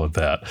 let's call it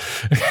that.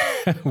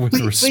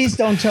 Please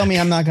don't tell me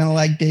I'm not going to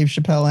like Dave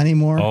Chappelle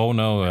anymore. Oh,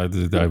 no, I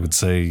would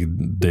say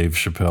Dave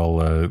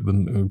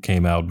Chappelle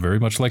came out very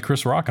much like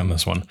Chris Rock on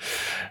this one.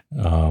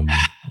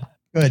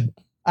 Good.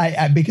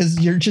 I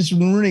because you're just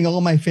ruining all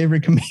my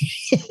favorite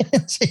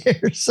comedians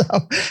here. So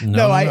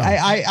no.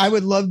 I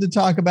would love to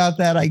talk about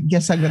that. I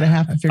guess I'm going to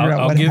have to figure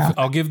out what happened.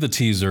 I'll give the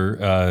teaser.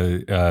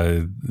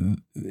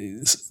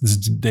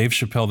 Dave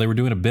Chappelle, they were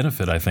doing a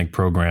benefit, I think,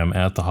 program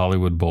at the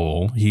Hollywood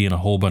Bowl. He and a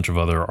whole bunch of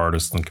other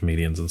artists and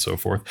comedians and so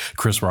forth.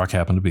 Chris Rock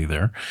happened to be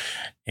there.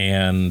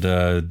 And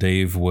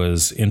Dave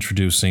was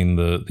introducing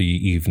the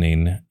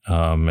evening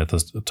at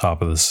the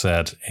top of the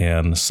set,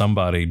 and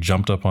somebody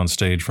jumped up on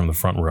stage from the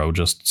front row,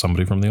 just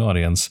somebody from the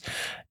audience,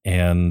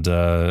 and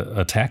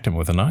attacked him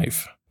with a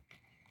knife.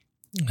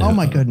 Oh,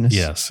 my goodness.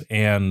 Yes.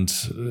 And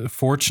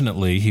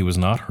fortunately, he was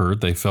not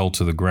hurt. They fell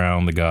to the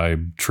ground. The guy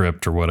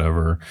tripped or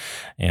whatever.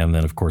 And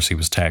then, of course, he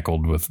was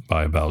tackled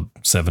by about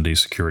 70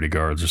 security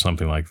guards or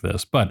something like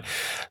this. But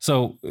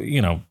so,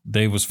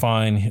 Dave was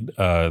fine.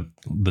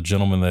 The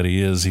gentleman that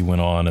he is, he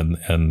went on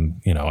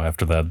and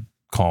after that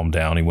calmed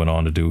down, he went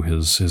on to do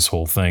his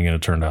whole thing. And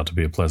it turned out to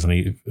be a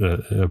pleasant,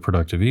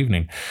 productive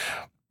evening.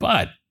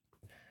 But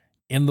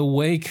in the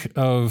wake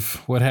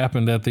of what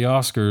happened at the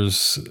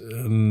Oscars,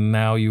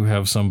 now you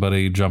have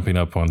somebody jumping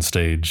up on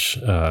stage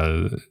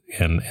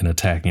and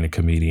attacking a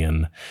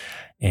comedian.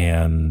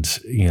 And,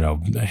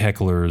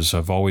 hecklers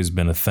have always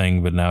been a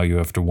thing, but now you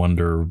have to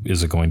wonder,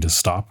 is it going to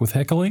stop with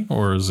heckling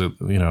or is it,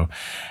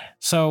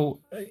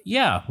 So,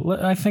 yeah,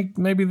 I think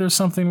maybe there's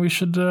something we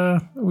should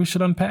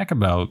unpack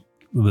about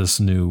this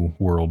new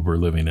world we're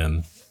living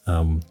in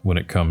when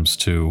it comes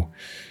to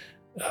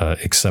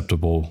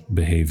acceptable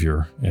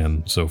behavior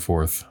and so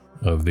forth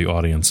of the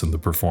audience and the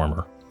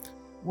performer.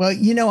 Well,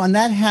 on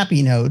that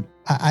happy note,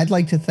 I'd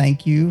like to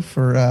thank you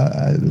for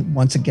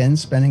once again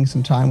spending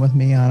some time with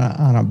me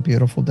on a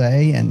beautiful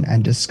day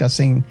and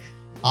discussing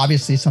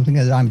obviously something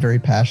that I'm very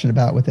passionate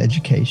about with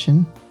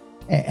education.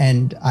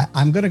 And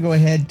I'm going to go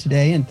ahead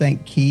today and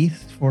thank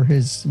Keith for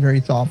his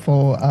very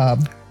thoughtful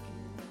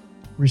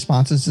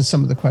responses to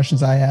some of the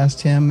questions I asked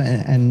him,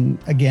 and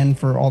again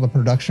for all the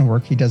production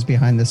work he does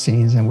behind the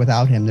scenes. And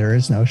without him, there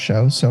is no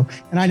show. So,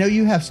 and I know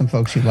you have some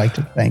folks you'd like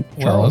to thank,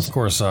 Charles. Well, of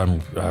course,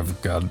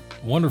 I've got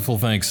wonderful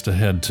thanks to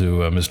head to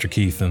Mr.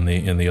 Keith in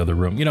the other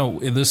room.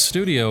 This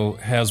studio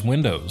has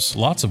windows,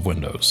 lots of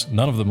windows.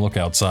 None of them look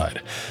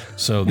outside.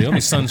 So the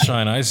only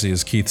sunshine I see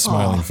is Keith's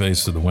smiling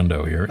face through the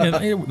window here.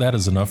 And that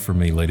is enough for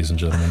me, ladies and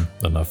gentlemen.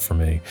 Enough for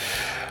me.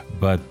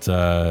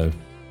 But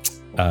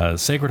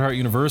Sacred Heart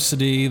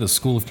University, the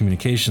School of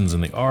Communications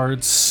and the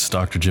Arts,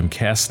 Dr. Jim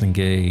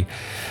Castengay,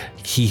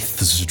 Keith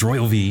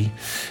Zdroylvie,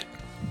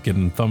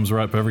 getting thumbs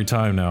right up every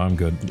time now. I'm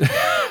good.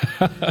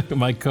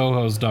 My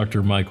co-host,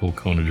 Dr. Michael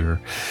Koeniger.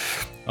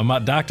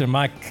 Dr.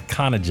 Mike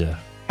Koeniger.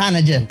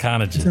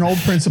 Koeniger. It's an old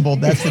principal.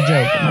 That's the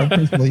joke. An old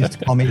principal used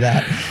to call me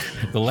that.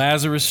 The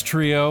Lazarus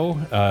Trio,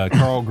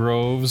 Carl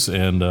Groves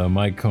and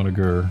Mike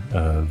Koeniger,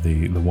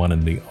 the one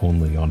and the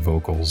only on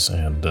vocals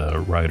and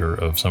writer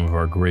of some of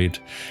our great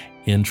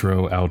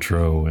intro,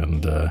 outro,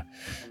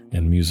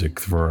 and music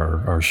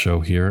for our show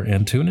here.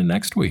 And tune in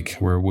next week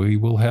where we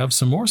will have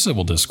some more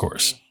civil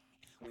discourse.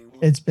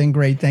 It's been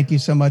great. Thank you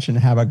so much and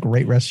have a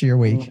great rest of your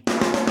week.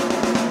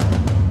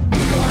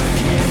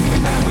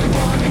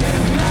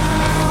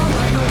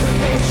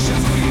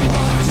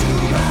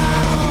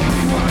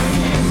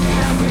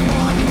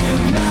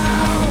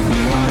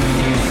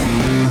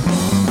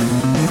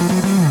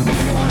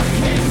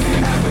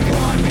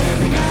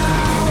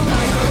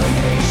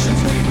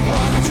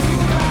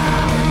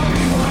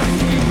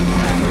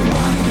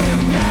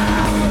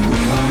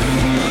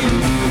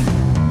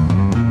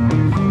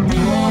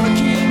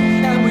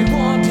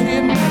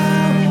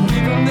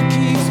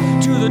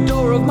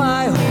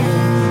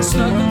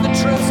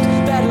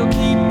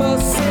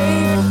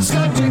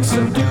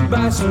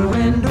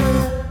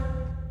 Surrender.